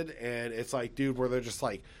they did, and it's like, dude, where they're just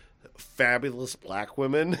like fabulous black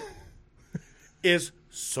women is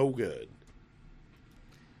so good.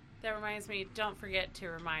 That reminds me. Don't forget to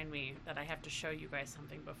remind me that I have to show you guys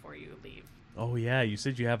something before you leave. Oh yeah, you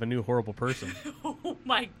said you have a new horrible person. Oh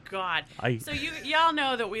my God! So y'all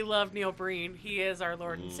know that we love Neil Breen. He is our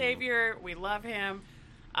Lord and Savior. We love him.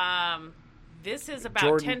 This is about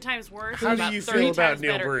Jordan, 10 times worse. How about do you 30 feel about times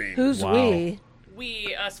Neil better. Breen? Who's Wow. we?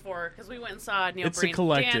 We, us four, because we went and saw Neil It's Breen. a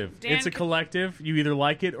collective. Dan It's a collective. You either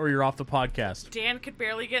like it or you're off the podcast. Dan could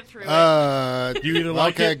barely get through it. You either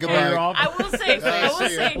like Okay, it goodbye. or you're off. I will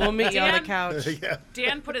say, We'll meet you on the Dan- couch.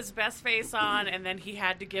 Dan put his best face on, and then he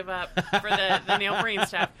had to give up for the Neil Breen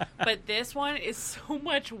stuff. But this one is so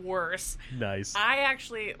much worse. Nice. I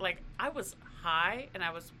actually, I was high and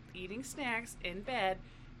I was eating snacks in bed,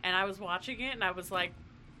 and I was watching it, and I was like,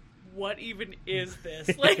 what even is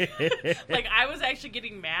this? Like I was actually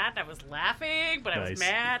getting mad. I was laughing, but I was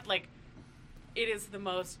mad. Like, it is the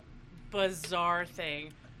most bizarre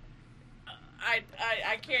thing.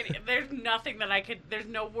 I can't. There's nothing that I could. There's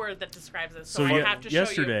no word that describes it. So I have to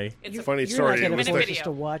yesterday, show you. It's a funny You're story. not It going was to force the, us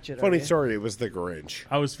to watch it. funny are you? story. It was the Grinch.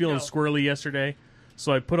 I was feeling No. squirrely yesterday,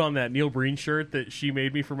 so I put on that Neil Breen shirt that she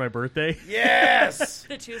made me for my birthday. Yes.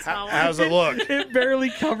 The two small ones. How's it look? It barely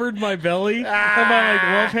covered my belly, and my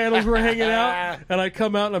love handles were hanging out. And I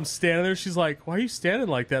come out and I'm standing there. She's like, "Why are you standing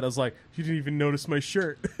like that?" I was like, "You didn't even notice my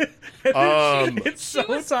shirt." It's so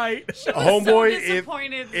tight. Homeboy, so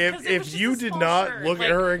disappointed because it was if just you a did small not shirt. look Like,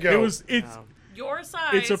 at her and go, It's your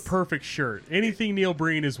size. it's a perfect shirt. Anything Neil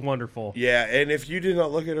Breen is wonderful. yeah, and if you did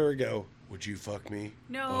not look at her and go, would you fuck me?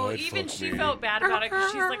 No, Oh, I'd even fuck she me. felt bad about it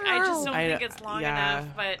because she's like, I just don't think it's long yeah.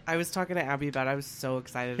 enough. But I was talking to Abby about it. I was so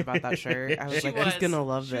excited about that shirt. I was She like, he's was. going to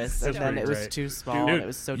love She was this. so And then it was great. too small. Dude, and it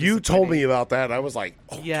was so you told me disappointing. about that. I was like,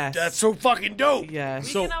 oh, Yes. that's so fucking dope. Yes.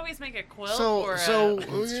 we So- can always make a quilt So, or so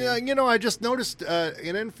a... yeah, I just noticed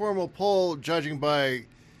an informal poll, judging by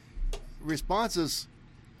responses,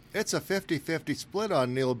 it's a 50-50 split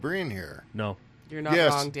on Neil Breen here. No, You're not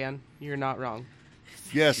Yes. wrong, Dan. You're not wrong.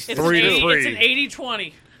 Yes, It's 3 to an 3. It's an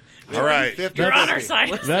 80-20. All right. 50-50. You're on our side.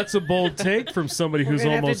 that's a bold take from somebody We're who's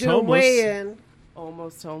gonna have to almost do a homeless. weigh-in.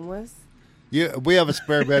 Almost homeless. Yeah, we have a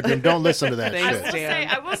spare bedroom. Don't listen to that Thanks, shit. Dan.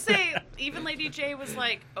 I will say, even Lady J was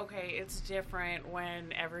like, okay, it's different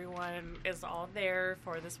when everyone is all there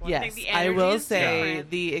for this one Yes, thing. The I energy will is say different.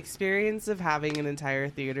 the experience of having an entire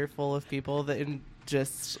theater full of people that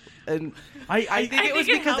just and I think it was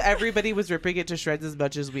think it because helped. everybody was ripping it to shreds as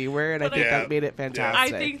much as we were, and I But think I- that made it I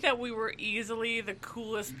fantastic. think that we were easily the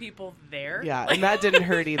coolest people there. Yeah, and that didn't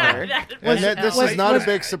hurt either. And this is not a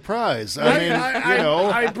big surprise. I mean,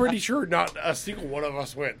 I'm pretty sure not a single one of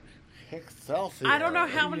us went, heck, selfie. I don't know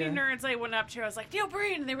how many Yeah. nerds I went up to. I was like, Neil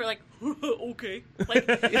Breen, and they were like, okay. Like,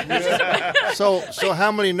 so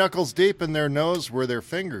how many knuckles deep in their nose were their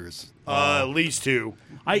fingers? At least 2.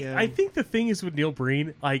 I think the thing is with Neil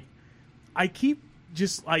Breen, like, I keep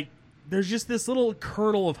just like, there's just this little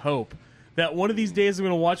kernel of hope that one of these days I'm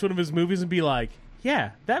going to watch one of his movies and be like,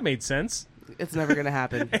 yeah, that made sense. It's never gonna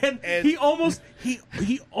happen. And he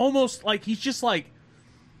almost like, he's just like,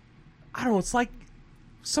 I don't know, it's like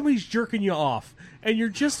somebody's jerking you off and you're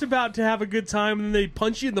just about to have a good time and then they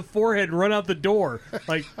punch you in the forehead and run out the door.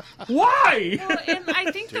 Like, why? well, and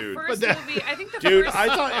I think the Dude. first movie, I think the Dude, first... I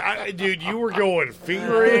thought, dude, you were going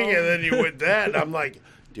fingering and then you went that. And I'm like,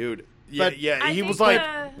 dude, yeah, But- yeah. I He think was like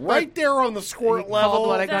the- right there on the squirt Called level.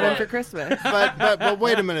 what I got The- him for Christmas. But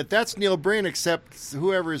wait a minute, that's Neil Breen. Except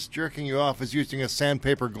whoever is jerking you off is using a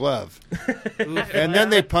sandpaper glove, and then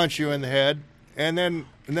they punch you in the head, and then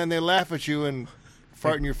they laugh at you and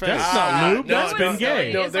fart in your face. That's not lube. no, That's no, been What's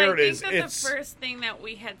gay. silly No, is there I it is. think that It's- the first thing that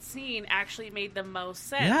we had seen actually made the most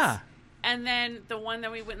sense. Yeah. And then the one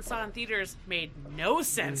that we went and saw in theaters made no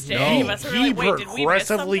sense to No, any of us. We were he like, wait, did we miss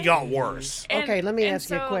progressively something? got worse. Okay, let me and ask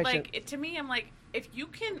you a so, question. Like, to me, I'm like, if you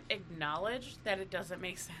can acknowledge that it doesn't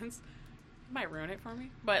make sense, it might ruin it for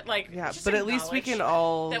me. But like, Yeah, just but at least we acknowledge can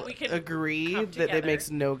all that we can agree come that together. it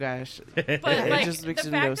makes no gosh. But it like, just makes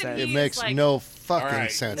the no fact that sense. It he's, makes like, no fucking All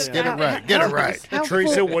right. sense. Yeah. Get it right. Get it right. How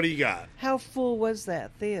Teresa, full, what do you got? how full was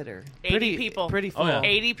that theater? 80 people. Pretty full. Oh, yeah.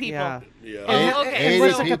 80 people. Yeah. Yeah. Oh, okay. Eighty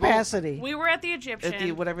What's the people? capacity? We were at the Egyptian. At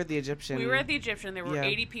the whatever the Egyptian. We were at the Egyptian. There were Yeah.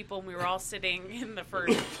 80 people, and we were all sitting in the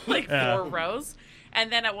first like Yeah. 4 rows. And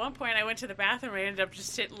then at one point, I went to the bathroom. I ended up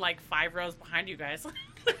just sitting like 5 rows behind you guys.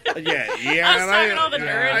 Yeah. I was And talking to all the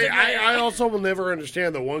nerds and I also will never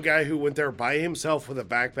understand the one guy who went there by himself with a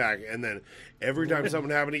backpack, and then every time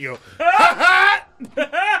something happened, he go,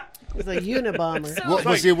 It was a Unabomber. So- What, like,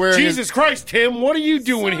 was he wearing? Jesus Christ, Tim, what are you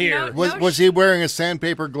doing So here? Was he wearing a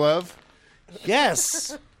sandpaper glove?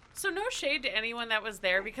 Yes. So no shade to anyone that was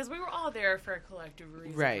there because we were all there for a collective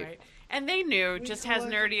reason, Right. right? And they knew, just as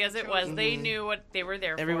nerdy as it was, they knew what they were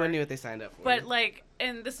there for. Everyone knew what they signed up for. But like,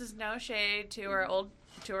 and this is no shade to our old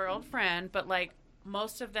friend, but like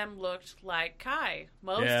most of them looked like Kai.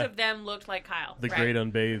 Most Yeah. of them looked like Kyle. The right? great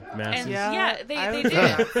unbathed masses. And Yeah, yeah, I they would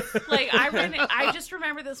did. Like I just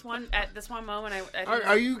remember this one moment. I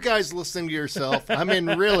Are you guys listening to yourself? I mean,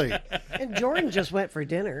 really? And Jordan just went for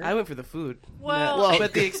dinner. I went for the food. Well-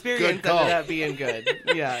 but the experience Good call. ended up being good.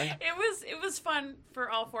 Yeah. it was fun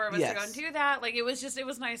for all 4 of us to go Yes. and do that. Like it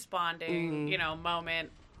was nice bonding,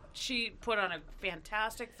 moment. She put on a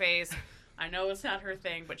fantastic face. I know it's not her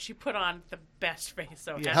thing, but she put on the best face.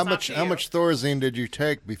 So hats How off much to how you. much Thorazine did you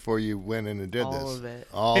take before you went in and did All this? of it.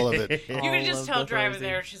 All of it. You could all just of tell the driving Thorazine.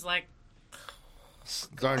 there. She's like,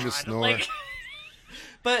 Starting to snore. Like,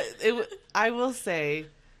 But I will say,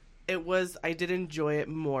 I did enjoy it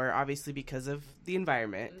more, obviously, because of the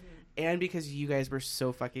environment. And because you guys were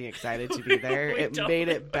so fucking excited to be there. We It totally made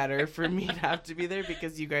it better for me to have to be there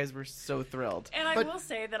because you guys were so thrilled. and I But- will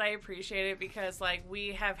say that I appreciate it because, like,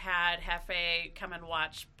 we have had Hefe come and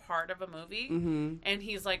watch part of a movie, and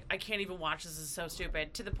he's like, I can't even watch this. This is so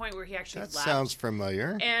stupid. To the point where he actually That left. sounds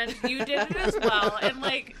familiar. And you did it as well. And,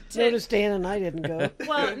 like, Notice Dan and I didn't go.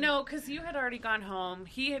 well, no, because you had already gone home.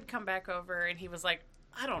 He had come back over, and he was like,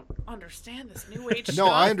 I don't understand this new age No, stuff.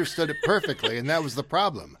 I understood it perfectly, and that was the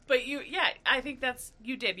problem. But I think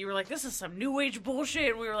you did. You were like, this is some new age bullshit.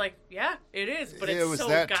 And we were like, yeah, it is. But It it's was so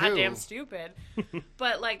that, too. goddamn stupid.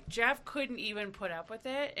 But, like, Jeff couldn't even put up with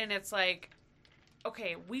it. And it's like,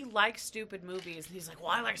 okay, we like stupid movies. And he's like,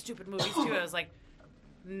 well, I like stupid movies too. I was like,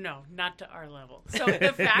 no, not to our level. So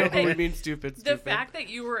the fact What that mean stupid? the fact that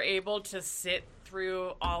you were able to sit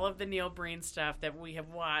through all of the Neil Breen stuff that we have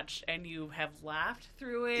watched, and you have laughed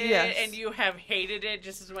through it, Yes. and you have hated it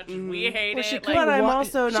just as much as we hate Well, she it. couldn't But I'm wa-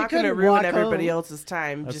 also she not going to couldn't ruin walk everybody home. else's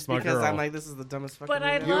time That's just my because girl. I'm like, this is the dumbest fucking But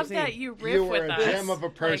I movie I've love ever that seen. you riff You were with a us. gem of a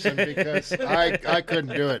person because I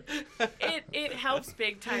couldn't do it. It helps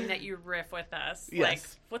big time that you riff with us. Yes. Like,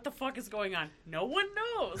 what the fuck is going on? No one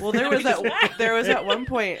knows. Well, there We was just laugh. at one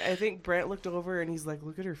point, I think Brent looked over and he's like,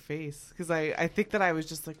 look at her face. Because I think that I was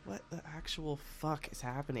just like, what the actual fuck is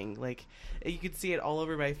happening? Like, you could see it all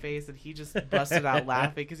over my face, and he just busted out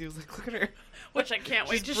laughing because he was like, look at her. Which I can't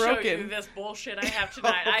wait She's to show broken. you this bullshit I have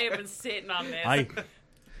tonight. I have been sitting on this.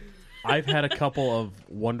 I've had a couple of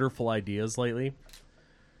wonderful ideas lately.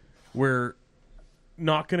 We're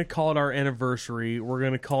not going to call it our anniversary. We're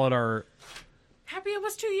going to call it our Happy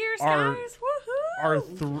almost 2 years, Our- guys.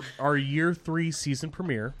 Woohoo! our year 3 season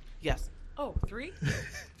premiere. Yes. Oh, 3?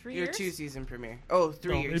 3 Your years? 2 season premiere. Oh,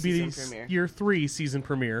 3 No, year it'd be season the premiere. year 3 season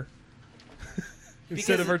premiere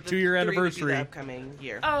instead of our the 2-year 3 would be the anniversary upcoming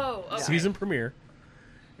year. Oh, okay. season premiere.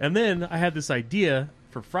 And then I had this idea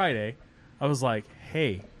for Friday. I was like,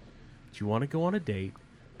 "Hey, do you want to go on a date?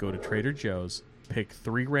 Go to Trader Joe's, pick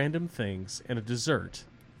 3 random things and a dessert,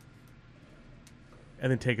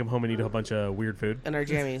 and then take them home and eat a bunch of weird food." And our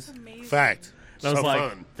jammies. Amazing. Fact. And I was So like,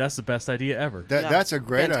 fun. "That's the best idea ever." That, Yeah. That's a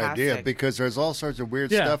great Fantastic. idea because there's all sorts of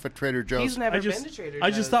weird Yeah. stuff at Trader Joe's. He's never I just- been to Trader I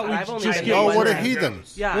Joe's. just thought and we'd I've only just been get one Oh, what a time. heathen!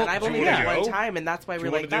 Yeah, Well, and I've only you been wanna one go? time, and that's why Do we're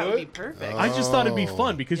you like, wanna that do would be it? perfect. I just thought it'd be Oh.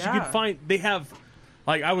 fun because you Yeah. could find they have.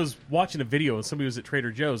 Like, I was watching a video and somebody was at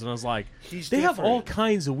Trader Joe's and I was like, He's they have different. all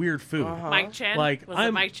kinds of weird food. Mike Chen? Like, Was it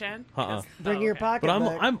I'm- Mike Chen? Uh-uh. Bring Oh, your okay. pocket But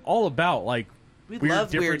back. I'm all about like We weird, love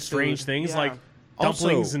different, weird strange food. things Yeah. like Also-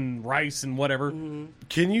 dumplings and rice and whatever.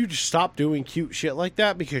 Can you just stop doing cute shit like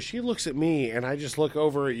that? Because she looks at me and I just look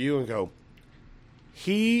over at you and go,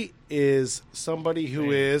 he is somebody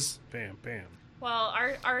who is, Bam, bam. Well,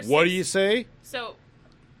 our what do six- you say? So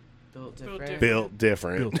Built Built different. Built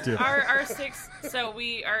different. Built different. our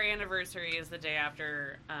our anniversary is the day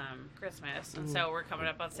after Christmas, and so we're coming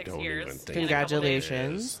up on 6 Don't years. even think in a couple days.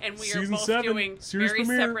 Congratulations. And we are Season both 7, doing series very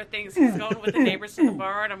premiere. separate things. He's going with the neighbors to the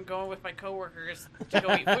bar, and I'm going with my coworkers to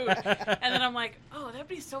go eat food. And then I'm like, oh, that'd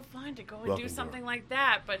be so fun to go and Welcome do to something like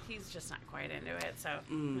that. But he's just not quite into it. So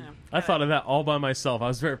you know, I thought of that all by myself. I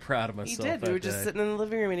was very proud of He myself. did. We that were just day. sitting in the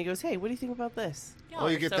living room, and he goes, "Hey, what do you think about this?" y'all Oh,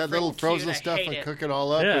 you are get so that little freaking frozen cute. I stuff hate and it. cook it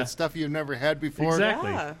all up Yeah. with stuff you've never had before.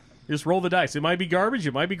 Exactly. Yeah. Just roll the dice. It might be garbage.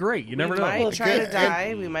 It might be great. You never we know. might try to And-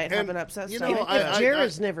 die. We might have and, an upset you know, stomach. I- If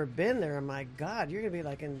Jared's never been there, my God, you're gonna be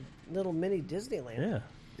like in little mini Disneyland. Yeah.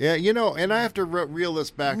 Yeah, you know, and I have to reel this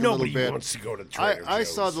back a Nobody little bit. wants to go to Trader I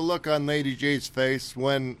Joe's. saw the look on Lady J's face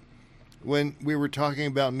when we were talking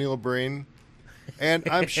about Neil Breen, and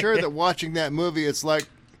I'm sure that watching that movie, it's like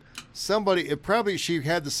she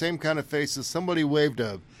had the same kind of face as somebody waved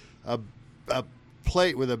a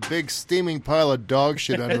plate with a big steaming pile of dog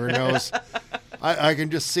shit under her nose. I can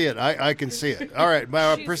just see it. I can see it. All right,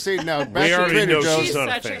 proceed now. Back to already Trader know Joe's. She's not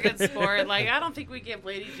a such a fan. good sport. Like, I don't think we give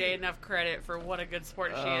Lady J enough credit for what a good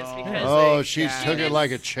sport she is because Oh, she Yeah. took it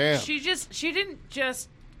like a champ. she didn't just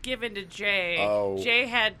give in to Jay. Oh. Jay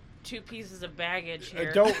had 2 pieces of baggage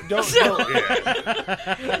here. Don't. Yeah.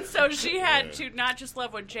 And so she had to not just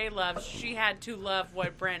love what Jay loves, she had to love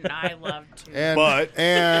what Brent and I loved too.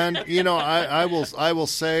 And you know, I will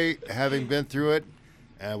say, having been through it,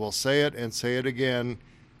 I will say it and say it again,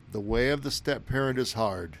 the way of the step parent is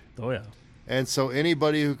hard. Oh yeah. And so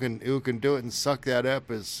anybody who can do it and suck that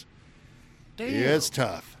up is it's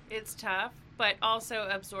tough. It's tough, but also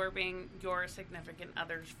absorbing your significant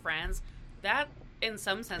other's friends, that in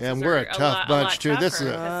some senses, And we're a are tough bunch, too. This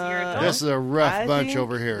is This is a rough I bunch think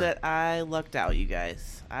over here. that I lucked out, you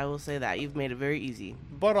guys. I will say that. You've made it very easy.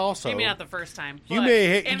 But also, Maybe not the first time. You But may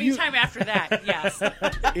hit- anytime after that, yes.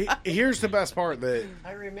 here's the best part that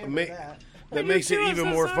I remember Ma- that. that do makes it too, I'm even so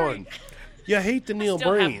more sorry. fun. You hate the Neil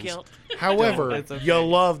still have Brains. guilt. However, It's okay. you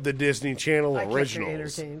love the Disney Channel I kept her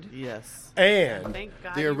originals. entertained. Yes. And Thank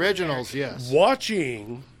God The you were originals, there. yes.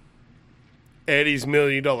 watching Eddie's $1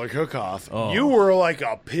 Million Cook-Off, Oh. you were like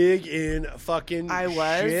a pig in fucking I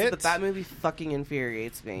was, shit. but that movie fucking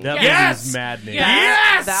infuriates me. That Yes! movie's maddening. Yeah.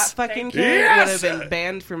 Yes! That fucking Thank kid you. would Yes! have been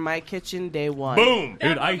banned from my kitchen day one. Boom.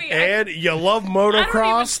 Dude, That movie, And you love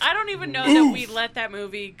motocross? I don't even know that we let that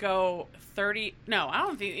movie go 30. No, I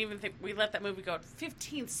don't even think we let that movie go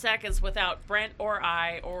 15 seconds without Brent or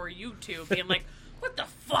I or you two being like, "What the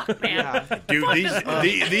fuck, man?" Yeah.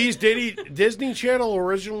 Dude, these Disney Channel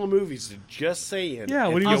original movies, just saying. Yeah,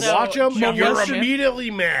 when if he you was watch them, Jumping you're Ship.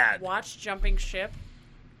 immediately mad. Watch Jumping Ship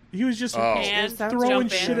He was just and sounds throwing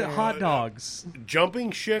Jump In. shit at hot dogs.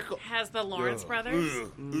 Jumping Ship. has the Lawrence brothers,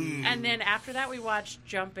 and then after that we watched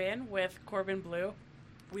Jump In with Corbin Blue.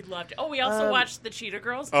 We loved it. Oh, we also watched the Cheetah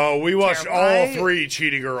Girls. Oh, we watched Terrible. all I- 3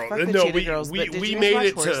 Cheetah Girls. Fuck the No, Cheetah we Girls, we, but did we you guys made watch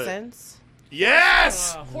it Horse to Sense?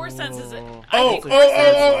 yes. Horse Sense is it? Oh!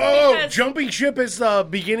 because- Jumping Ship is the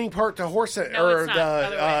beginning part to Horse Sense, No, or it's not.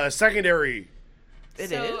 Other the way. secondary. It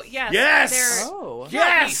So, is? yes. Yes! they're- Oh.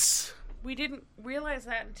 Yes. We didn't realize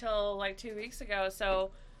that until like 2 weeks ago.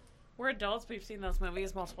 So we're adults. We've seen those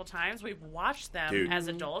movies multiple times. We've watched them Dude. as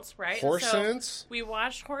adults, right? Horse So Sense? We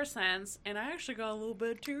watched Horse Sense, and I actually got a little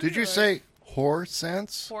bit too. Did you say horse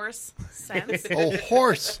sense? Horse Sense? Oh,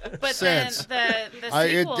 horse But sense. then the I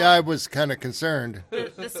sequel, I was kind of concerned.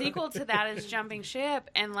 the sequel to that is Jumping Ship,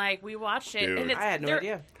 and like we watched it, Dude. and it's, I had no they're,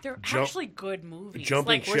 idea. They're Jump- actually good movies. Jumping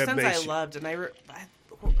like, Ship Horse Sense I makes you- loved,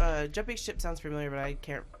 and Jumping Ship sounds familiar, but I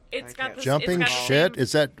can't. It's I got can't- this- Jumping it's got the shit? same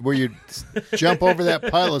Is that where you jump over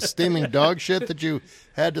that pile of steaming dog shit that you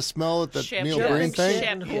had to smell at the ship, Neil jumping Breen thing?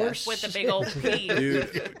 ship Horse with the big old P.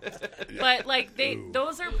 Dude, But like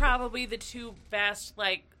those are probably the two best,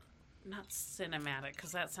 like, not cinematic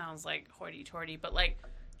because that sounds like hoity-toity, but like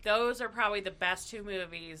those are probably the best 2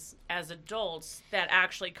 movies as adults that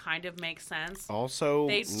actually kind of make sense. also,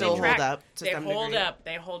 They Still track- hold up to They some hold degree. up.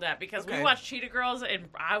 They hold up because we Okay. watched Cheetah Girls and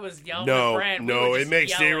I was yelling no, at Brent. We no, were it just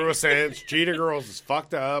makes yelling. zero sense. Cheetah Girls is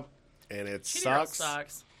fucked up, and it Cheetah Girls sucks.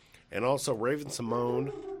 sucks. And also, Raven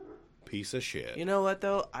Simone, piece of shit. You know what,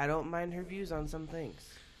 though? I don't mind her views on some things.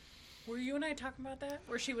 Were you and I talking about that?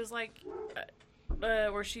 Where she was like,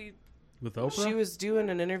 where she With Oprah? She was doing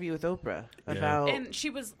an interview with Oprah about. and she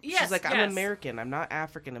was yes, she's like, I'm yes, American. I'm not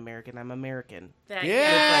African American. I'm American. That,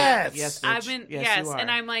 Yes! Yes, I've bitch. been Yes, you are.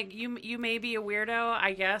 and I'm like you may be a weirdo,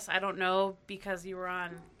 I guess. I don't know because you were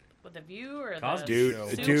on with the View or the Cosby Dude, Show.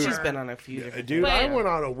 Super. dude, She's been on a few different. dude, But- I went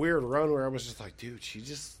on a weird run where I was just like, dude, she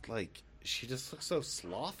just looks so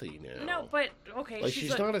slothy now. No, but okay, like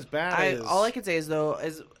she's not as bad I as all I can say is though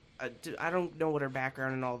is I don't know what her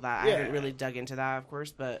background and all that. I Yeah. haven't really dug into that, of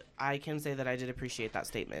course, but I can say that I did appreciate that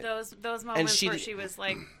statement. those moments she where d- she was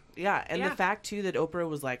like, Yeah, and Yeah. the fact too that Oprah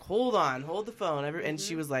was like, "Hold on, hold the phone," and Mm-hmm.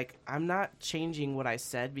 she was like, "I'm not changing what I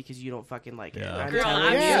said because you don't fucking like it." Yeah. I'm "Girl, telling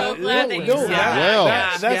I'm you." so glad that you said that." Well,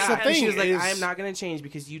 Yeah. that's Yeah, the and thing. she was like, is- "I am not going to change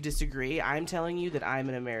because you disagree. I'm telling you that I'm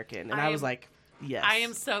an American," and I was like, "Yes." I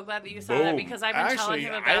am so glad that you saw that Boom. because I've been telling Actually,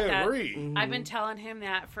 him I about that. agree. I've been telling him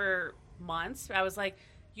that for months. I was like,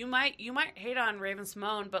 you might hate on Raven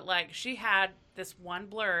Simone, but like she had this one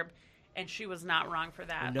blurb, and she was not wrong for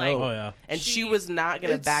that. No. Like, Oh, yeah. And she She- was not going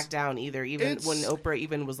to It's- back down either, even it's- when Oprah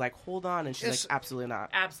even was like, "Hold on," and she's It's- like, "Absolutely not."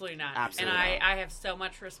 absolutely not. Absolutely and not. I have so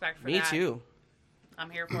much respect for Me that. too. I'm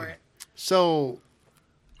here for it. So,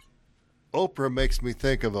 Oprah makes me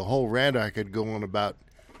think of a whole rant I could go on about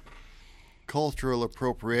cultural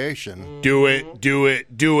appropriation. do it, do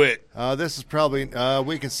it, do it, This is probably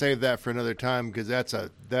we can save that for another time because that's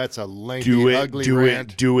a lengthy, do it, ugly do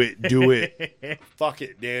rant. it, do it, do it. Fuck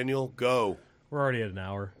it, Daniel, go. We're already at an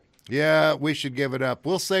hour. Yeah, we should give it up.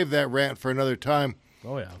 We'll save that rant for another time.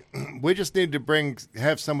 Oh, yeah. We just need to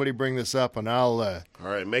have somebody bring this up, and I'll All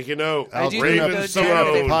right, make a note. I'll I do bring think, up though, some Dan,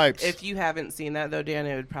 of the if- pipes. If you haven't seen that, though, Dan,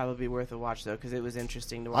 it would probably be worth a watch, though, because it was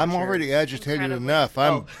interesting to watch. I'm her. already agitated Incredibly. enough.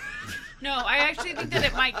 I'm No, I actually think that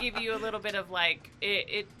it might give you a little bit of like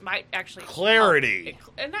it might actually Clarity.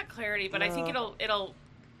 not clarity, but I think it'll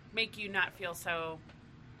make you not feel so.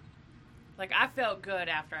 Like I felt good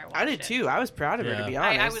after I watched it. I did too. I was proud of her, to Yeah. be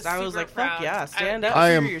I honest. was I was super like, "Fuck proud. yeah, stand up, I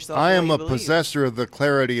for am yourself." I and am what a you believe." possessor of the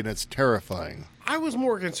clarity, and it's terrifying. I was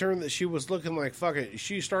more concerned that she was looking like fucking.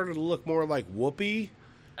 She started to look more like Whoopi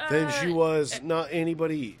than she was not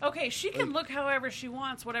anybody. Okay, she can look however she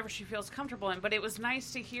wants, whatever she feels comfortable in. But it was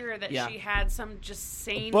nice to hear that Yeah. she had some just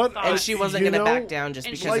sane But- thoughts. And she wasn't You going to know- back down just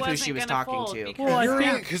And because of who wasn't she was gonna talking fold to. because- Well, I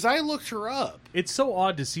think- Because I looked her up. It's so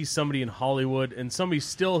odd to see somebody in Hollywood and somebody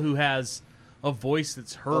still who has a voice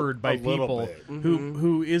that's heard by a little people bit.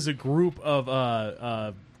 who is a group of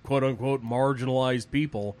quote unquote marginalized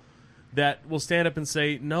people that will stand up and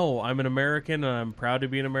say, "No, I'm an American and I'm proud to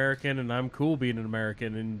be an American and I'm cool being an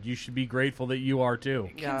American and you should be grateful that you are too."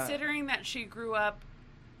 Yeah. Considering that she grew up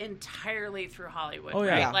entirely through Hollywood, Oh, yeah.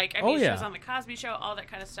 right? Yeah. Like, I Oh, mean, she yeah. was on the Cosby Show, all that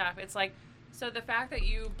kind of stuff. It's like, so the fact that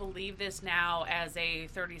you believe this now as a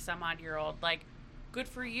 30-some-odd-year-old, like, good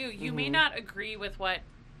for you. You may not agree with what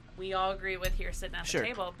we all agree with here sitting at Sure. the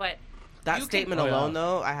table, but That you statement Oh, yeah. alone,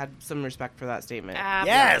 though, I had some respect for that statement.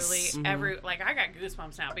 Absolutely. Like, I got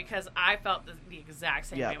goosebumps now because I felt the exact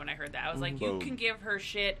same Yeah. way when I heard that. I was like, you can give her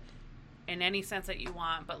shit in any sense that you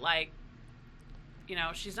want, but, like, you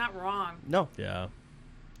know, she's not wrong. No. Yeah.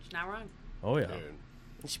 She's not wrong. Oh yeah. Dude.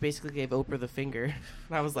 She basically gave Oprah the finger. And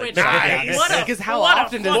I was like, Which- Nice. What a- because how what a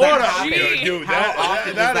often does fucking that What a- happen? dude, How that-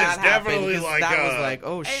 often that does is that happen? definitely 'Cause like that was a- like,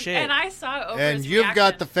 oh And, shit. and I saw Oprah's And you've got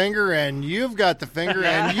reaction. the finger, and you've got the finger,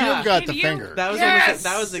 and you've got the Can you- finger. that was Yes! almost,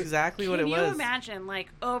 that was exactly what Can it you was. imagine, like,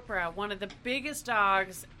 Oprah, one of the biggest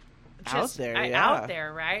dogs Out just, there, out yeah.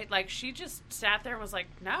 there, right? Like, she just sat there and was like,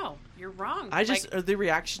 no, you're wrong. I just like, the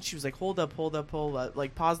reaction. She was like, "Hold up, hold up, hold up!"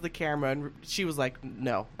 Like, pause the camera, and she was like,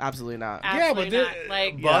 "No, absolutely not." absolutely but not.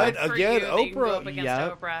 Like, but good for again, you that you can go Oprah- up against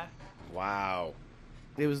Yep. Oprah. Wow.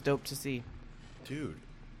 It was dope to see. Dude.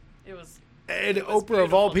 It was And It was Oprah,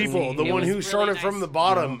 of all beautiful to people, see. the It one was who really started nice. from the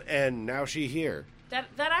bottom, and now she here. that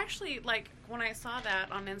actually, like, when I saw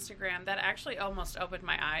that on Instagram, that actually almost opened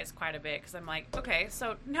my eyes quite a bit because I'm like, okay,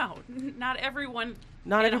 so no, not everyone.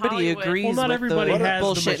 Not in everybody Hollywood- agrees Well, not with everybody the has the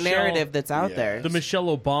bullshit Michelle- narrative that's out Yeah. there. The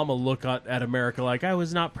Michelle Obama look at America like, I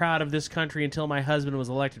was not proud of this country until my husband was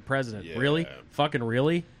elected president. Yeah. Really? Fucking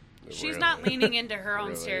really? She's Really. not leaning into her own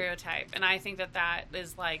Really. stereotype, and I think that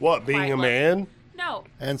is like What, being quite a like- man? No,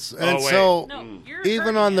 and Oh, wait. so, no, you're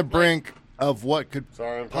even hurting on the it. Like, brink of what could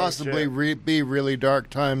Sorry, I'm talking possibly shit. be really dark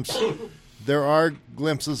times, there are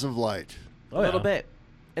glimpses of light. a little bit,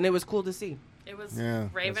 and it was cool to see. it was Yeah,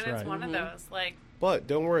 Raven that's is right. one of those. Like, But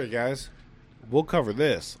don't worry, guys. We'll cover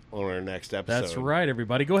this on our next episode. That's right,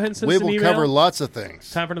 everybody. Go ahead and send We us an will email. cover lots of things.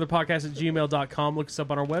 Time for another podcast at gmail.com. Look us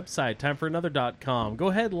up on our website, timeforanother.com. Go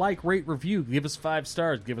ahead, like, rate, review. Give us 5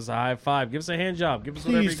 stars. Give us a high five. Give us a hand job. Give us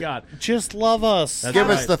whatever you Please, got. just love us. That's Give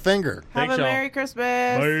right. us the finger. Have Thanks, a y'all. Merry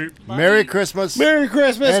Christmas. Bye. Merry Christmas. Merry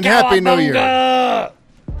Christmas And Happy New Year. Cowabunga!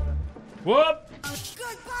 Whoop! I pushed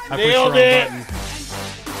Nailed the wrong it. button.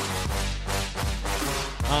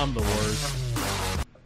 I'm the worst.